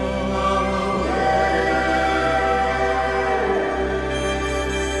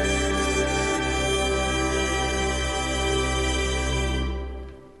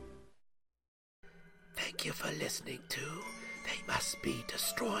 Thank you for listening to They Must Be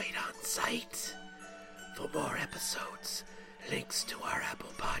Destroyed on Sight. For more episodes, links to our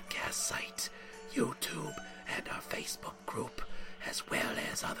Apple Podcast site, YouTube, and our Facebook group, as well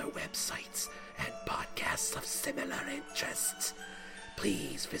as other websites and podcasts of similar interests,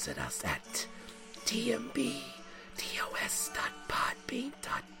 please visit us at tmbdos.com.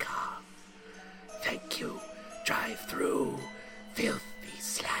 DOS.podbean.com. Thank you, drive through, filth